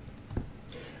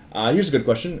 Here's a good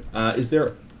question. Is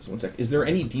there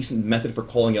any decent method for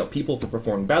calling out people for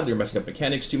performing badly or messing up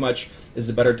mechanics too much? Is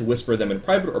it better to whisper them in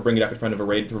private or bring it up in front of a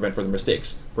raid to prevent further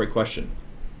mistakes? Great question.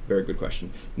 Very good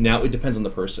question. Now, it depends on the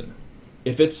person.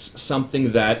 If it's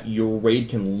something that your raid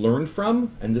can learn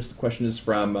from, and this question is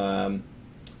from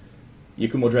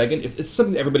Yakumo Dragon, if it's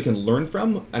something that everybody can learn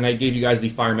from, and I gave you guys the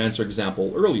Firemancer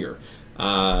example earlier,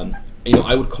 I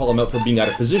would call him out for being out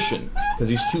of position, because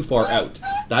he's too far out.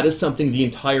 That is something the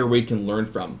entire raid can learn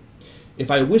from. If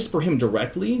I whisper him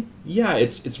directly, yeah,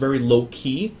 it's very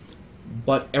low-key,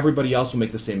 but everybody else will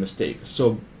make the same mistake.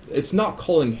 So it's not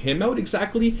calling him out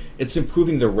exactly, it's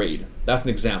improving the raid. That's an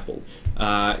example.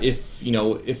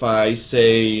 If I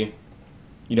say,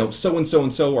 so-and-so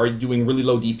and so are doing really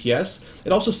low DPS,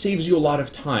 it also saves you a lot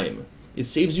of time. It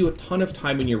saves you a ton of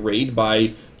time in your raid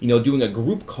by, doing a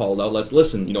group call out. Let's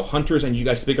listen, hunters, I need you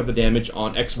guys to pick up the damage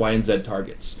on X, Y, and Z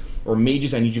targets. Or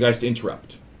mages, I need you guys to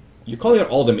interrupt. You're calling out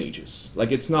all the mages.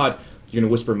 Like, it's not, you're going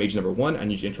to whisper mage number 1, I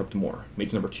need you to interrupt more.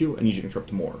 Mage number 2, I need you to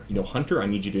interrupt more. Hunter, I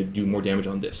need you to do more damage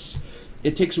on this.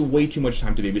 It takes way too much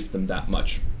time to babysit them that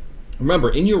much.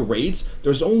 Remember, in your raids,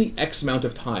 there's only X amount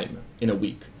of time in a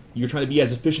week. You're trying to be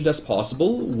as efficient as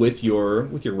possible with your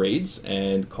raids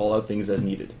and call out things as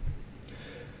needed.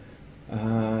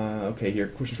 Okay, here,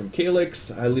 question from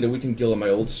Calyx. I lead a weekend guild on my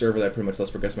old server that pretty much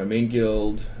lets progress my main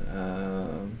guild.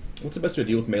 What's the best way to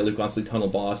deal with melee who constantly tunnel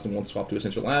boss and won't swap to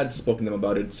essential ads? Spoken to them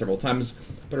about it several times,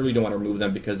 but I really don't want to remove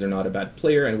them because they're not a bad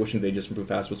player and wishing they just improve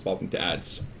fast with swapping to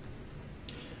ads.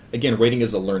 Again, raiding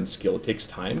is a learned skill. It takes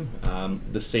time.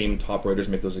 The same top raiders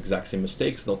make those exact same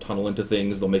mistakes. They'll tunnel into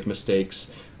things. They'll make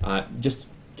mistakes. Just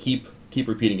keep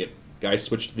repeating it. Guys,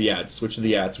 switch to the ads. Switch to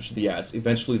the ads. Switch to the ads.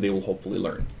 Eventually, they will hopefully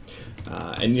learn.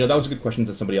 And that was a good question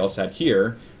that somebody else had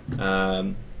here.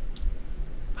 How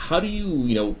do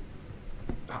you,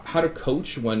 how to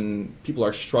coach when people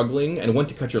are struggling and when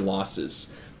to cut your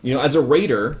losses? As a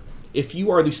raider, if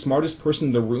you are the smartest person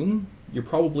in the room, you're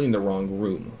probably in the wrong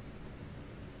room.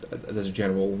 That's a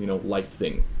general, life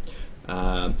thing.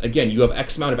 Again, you have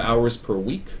X amount of hours per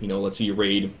week. Let's say you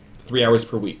raid 3 hours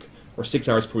per week, or 6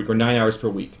 hours per week, or 9 hours per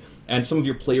week, and some of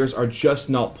your players are just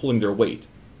not pulling their weight.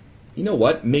 You know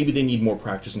what? Maybe they need more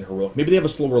practice in Heroic. Maybe they have a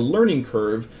slower learning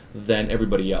curve than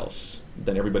everybody else,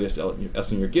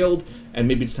 in your guild, and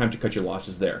maybe it's time to cut your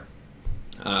losses there.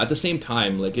 At the same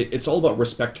time, it's all about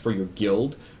respect for your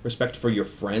guild, respect for your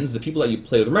friends, the people that you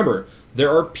play with. Remember, there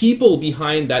are people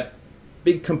behind that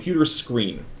big computer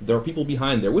screen. There are people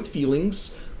behind there with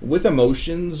feelings, with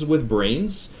emotions, with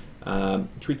brains.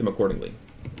 Treat them accordingly,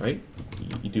 right?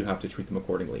 You do have to treat them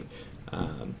accordingly.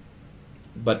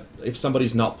 But if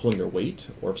somebody's not pulling their weight,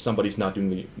 or if somebody's not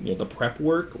doing the prep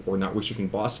work, or not researching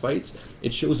boss fights,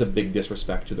 it shows a big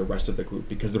disrespect to the rest of the group,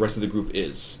 because the rest of the group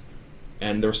is.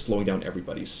 And they're slowing down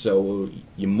everybody. So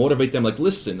you motivate them like,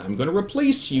 listen, I'm going to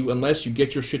replace you unless you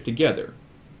get your shit together.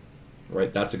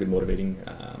 Right? That's a good motivating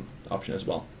option as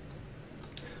well.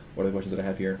 What are the questions that I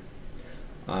have here?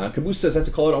 Caboose says, I have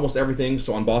to call out almost everything.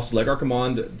 So on bosses like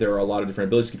Archimond, there are a lot of different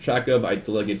abilities to keep track of. I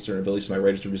delegate certain abilities to my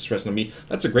raiders to reduce stress on me.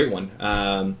 That's a great one.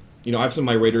 I have some of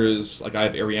my raiders, like I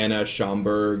have Ariana,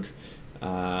 Schaumburg,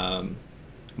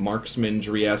 Marksman,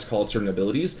 Dryas, call out certain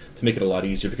abilities to make it a lot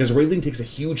easier, because raid leading takes a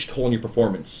huge toll on your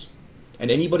performance. And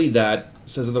anybody that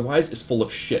says otherwise is full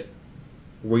of shit.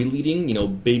 Raid leading,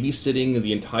 babysitting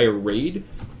the entire raid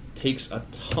takes a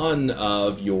ton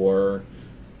of your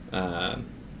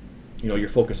your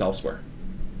focus elsewhere.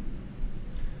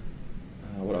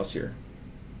 What else here?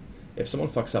 If someone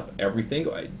fucks up everything,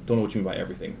 I don't know what you mean by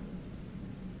everything.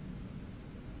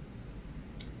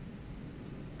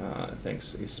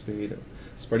 Thanks, A Spade.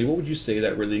 Sparty, what would you say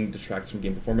that really detracts from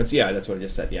game performance? Yeah, that's what I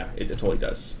just said. Yeah, it totally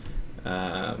does.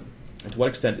 And to what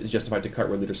extent is it justified to cut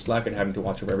raid leaders slack and having to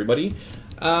watch over everybody?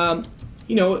 For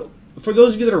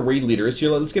those of you that are raid leaders, here,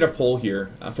 let's get a poll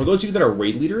here. For those of you that are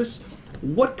raid leaders,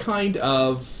 what kind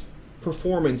of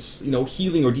performance,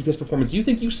 healing or DPS performance do you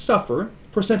think you suffer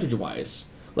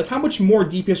percentage-wise? Like, how much more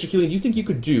DPS or healing do you think you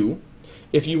could do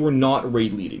if you were not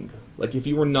raid leading? Like, if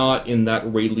you were not in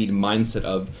that raid lead mindset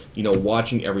of,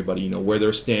 watching everybody, where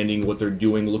they're standing, what they're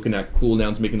doing, looking at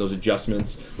cooldowns, making those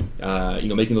adjustments,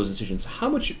 making those decisions, how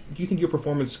much do you think your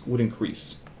performance would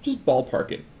increase? Just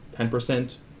ballpark it.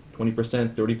 10%,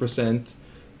 20%, 30%.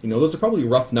 Those are probably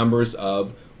rough numbers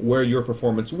of where your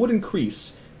performance would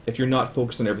increase if you're not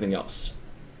focused on everything else.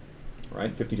 All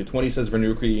right, 50 to 20 says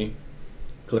Vernukri.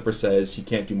 Clipper says he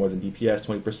can't do more than DPS,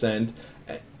 20%.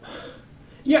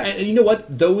 Yeah, and you know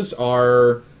what? Those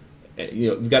are,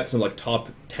 we've got some like top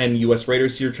 10 US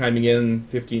raiders here chiming in,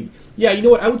 15. Yeah, you know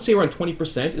what? I would say around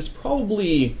 20% is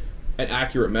probably an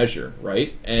accurate measure,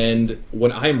 right? And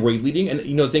when I'm raid leading, and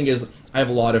the thing is, I have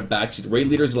a lot of backseat raid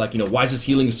leaders like, why is this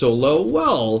healing so low?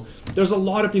 Well, there's a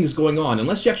lot of things going on.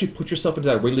 Unless you actually put yourself into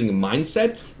that raid leading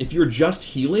mindset, if you're just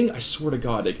healing, I swear to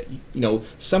God, like,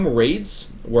 some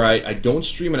raids where I don't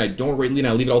stream and I don't raid lead and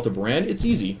I leave it all to Brand, it's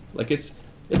easy. Like, it's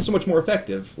so much more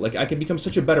effective. Like, I can become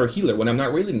such a better healer when I'm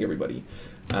not raid leading everybody.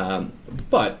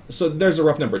 So there's a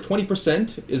rough number.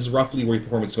 20% is roughly where your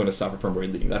performance is going to suffer from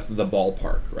raid leading. That's the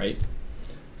ballpark, right?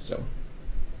 So,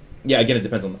 yeah, again, it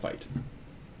depends on the fight.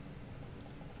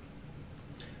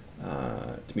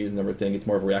 To me, it's another thing. It's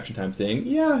more of a reaction time thing.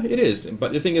 Yeah, it is.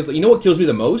 But the thing is, what kills me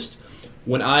the most?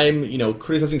 When I'm,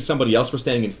 criticizing somebody else for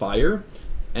standing in fire,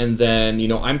 and then,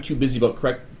 I'm too busy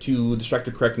too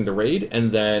distracted correcting the raid,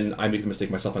 and then I make the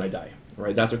mistake myself and I die.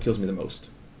 Right? That's what kills me the most.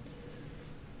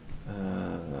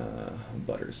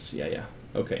 Butters. Yeah.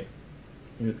 Okay.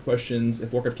 Any questions?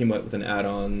 If Warcraft came out with an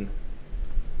add-on,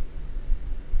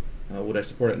 would I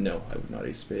support it? No, I would not.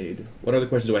 A Spade. What other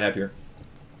questions do I have here?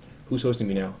 Who's hosting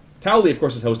me now? Towley, of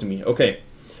course, is hosting me. Okay.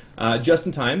 Just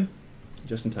in time.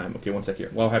 Okay, one sec here.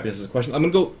 Wow, happiness is a question. I'm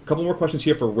going to go a couple more questions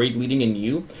here for raid leading and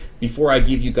you before I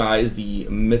give you guys the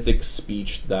mythic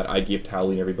speech that I give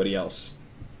Towley and everybody else.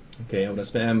 Okay, I'm going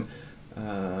to spam.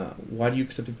 Why do you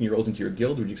accept 15-year-olds into your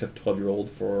guild? Would you accept a 12-year-old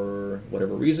for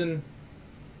whatever reason?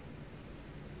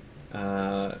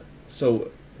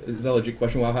 So, is that a legit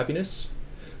question? Wow, happiness?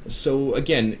 So,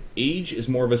 again, age is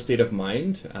more of a state of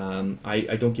mind.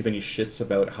 I don't give any shits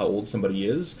about how old somebody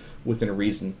is within a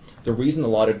reason. The reason a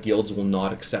lot of guilds will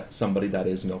not accept somebody that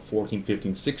is, 14,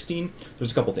 15, 16,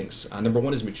 there's a couple things. Number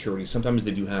one is maturity. Sometimes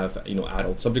they do have,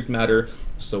 adult subject matter.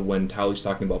 So when Towley's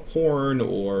talking about porn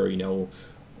or,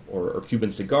 or Cuban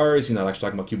cigars, he's not actually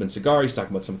talking about Cuban cigars, he's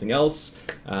talking about something else.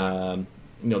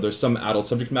 There's some adult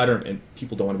subject matter, and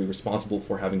people don't want to be responsible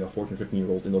for having a 14 or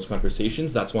 15-year-old in those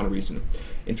conversations. That's one reason.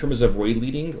 In terms of raid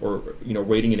leading or,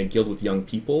 raiding in a guild with young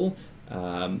people,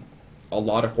 a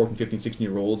lot of 14, 15,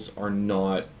 16-year-olds are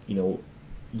not,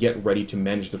 yet ready to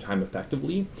manage their time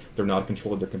effectively. They're not in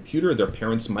control of their computer. Their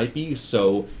parents might be,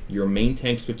 so your main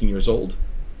tank's 15 years old.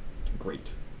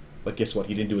 Great. But guess what?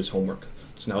 He didn't do his homework.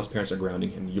 So now his parents are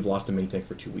grounding him. You've lost a main tank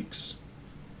for 2 weeks.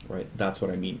 Right? That's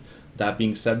what I mean. That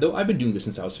being said, though, I've been doing this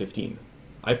since I was 15.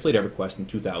 I played EverQuest in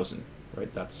 2000,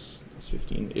 right? That's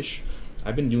 15-ish.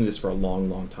 I've been doing this for a long,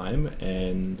 long time,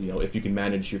 and, if you can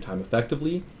manage your time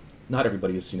effectively, not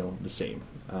everybody is, the same.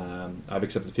 I've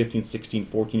accepted 15, 16,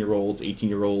 14-year-olds,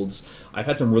 18-year-olds. I've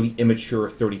had some really immature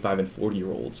 35 and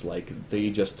 40-year-olds. Like, they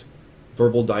just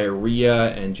verbal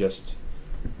diarrhea and just,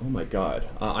 oh my God.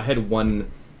 I had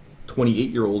one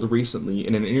 28-year-old recently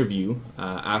in an interview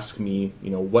asked me,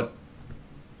 what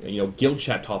guild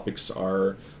chat topics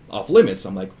are off limits.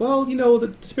 I'm like, well,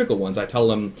 the typical ones. I tell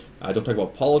them, don't talk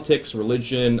about politics,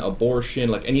 religion, abortion,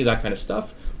 like any of that kind of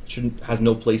stuff. Has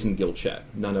no place in guild chat,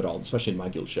 none at all, especially in my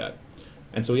guild chat.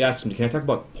 And so he asked me, can I talk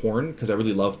about porn? Because I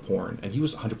really love porn. And he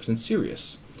was 100%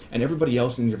 serious. And everybody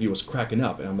else in the interview was cracking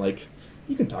up. And I'm like,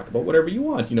 you can talk about whatever you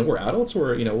want. We're adults.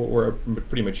 We're a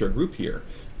pretty mature group here.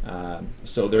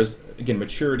 So there's, again,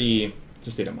 maturity. It's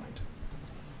a state of mind.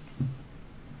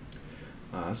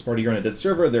 Sparty, you're on a dead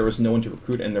server. There was no one to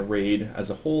recruit, and the raid as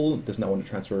a whole does not want to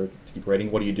transfer to keep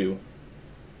raiding. What do?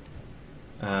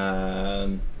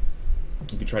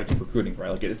 You can try to keep recruiting,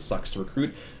 right? Like, it sucks to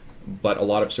recruit, but a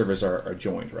lot of servers are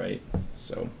joined, right?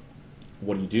 So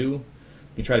what do?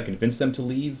 You try to convince them to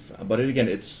leave, but again,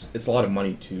 it's a lot of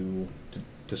money to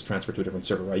just transfer to a different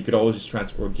server, right? You could always just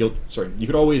transfer, you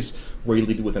could always raid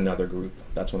lead with another group.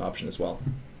 That's one option as well.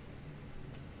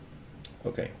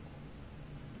 Okay.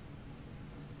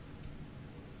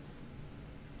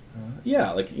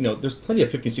 Yeah, there's plenty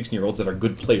of 15, 16-year-olds that are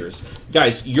good players.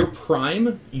 Guys, your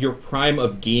prime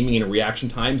of gaming and reaction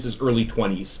times is early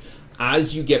 20s.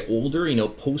 As you get older,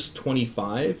 post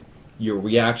 25, your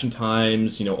reaction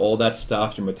times, all that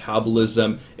stuff, your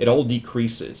metabolism, it all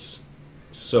decreases.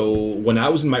 So when I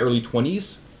was in my early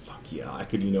 20s, fuck yeah, I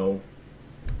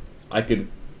could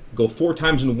go 4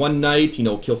 times in one night,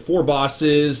 kill 4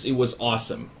 bosses. It was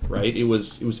awesome, right? It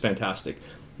was fantastic.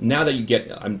 Now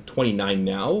that I'm 29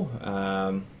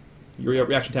 now, your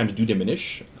reaction times do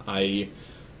diminish. I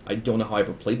don't know how I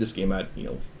ever played this game at,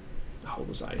 how old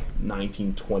was I?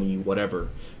 19, 20, whatever.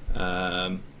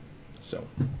 So,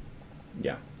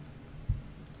 yeah.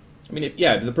 I mean, if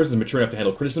the person's mature enough to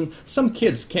handle criticism, some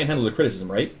kids can't handle the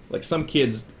criticism, right? Like, some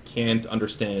kids can't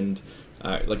understand,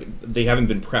 they haven't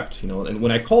been prepped, And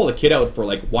when I call a kid out for,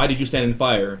 why did you stand in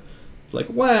fire? It's like,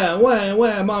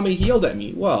 wah, mommy, he yelled at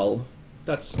me. Well,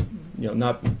 that's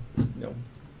not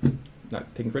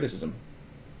taking criticism.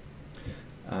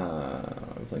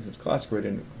 I'm playing since classic, right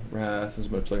in Wrath, as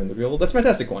much player in the guild. That's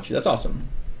fantastic, Quanchi. That's awesome.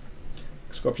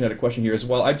 Scorpion had a question here as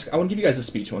well. I want to give you guys a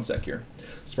speech. 1 sec here.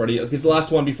 Sparty, here's the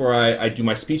last one before I do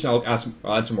my speech, and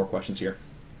I'll answer more questions here.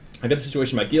 I got the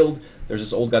situation in my guild. There's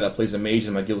this old guy that plays a mage,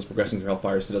 and my guild is progressing through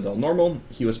Hellfire Citadel normal.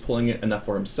 He was pulling it enough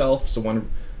for himself, so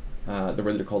the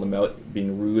Redditer called him out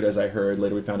being rude, as I heard.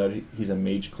 Later we found out he's a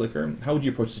mage clicker. How would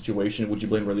you approach the situation? Would you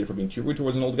blame Redditer for being too rude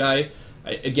towards an old guy?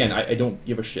 I don't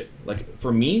give a shit.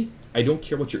 For me, I don't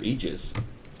care what your age is.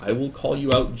 I will call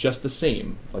you out just the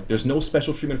same. There's no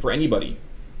special treatment for anybody,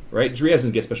 right? Dre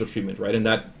doesn't get special treatment, right? And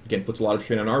that, again, puts a lot of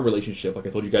strain on our relationship, like I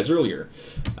told you guys earlier.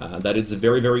 That it's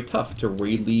very, very tough to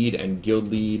raid lead and guild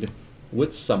lead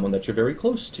with someone that you're very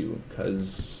close to,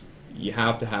 because you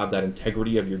have to have that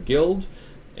integrity of your guild,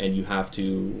 and you have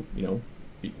to,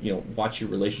 watch your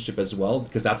relationship as well,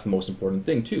 because that's the most important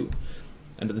thing too.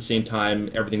 And at the same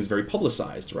time, everything's very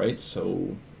publicized, right?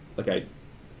 So,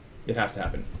 it has to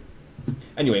happen.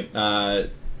 Anyway,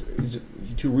 is it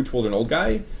too rude toward an old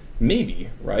guy?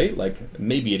 Maybe, right?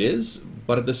 Maybe it is,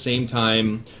 but at the same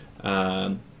time,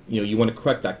 you want to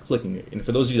correct that clicking. And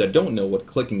for those of you that don't know what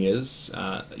clicking is,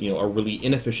 a really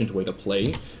inefficient way to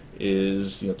play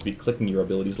is, to be clicking your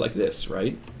abilities like this,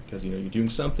 right? Because, you're doing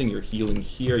something, you're healing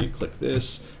here, you click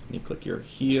this, and you click your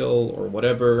heal or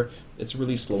whatever. It's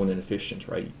really slow and inefficient,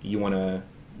 right? You want to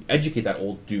educate that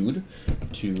old dude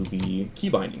to be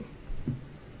keybinding.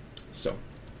 So,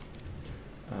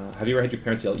 have you ever had your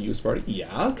parents yell at you, Sparty?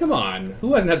 Yeah, come on.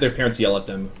 Who hasn't had their parents yell at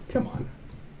them? Come on.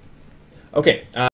 Okay.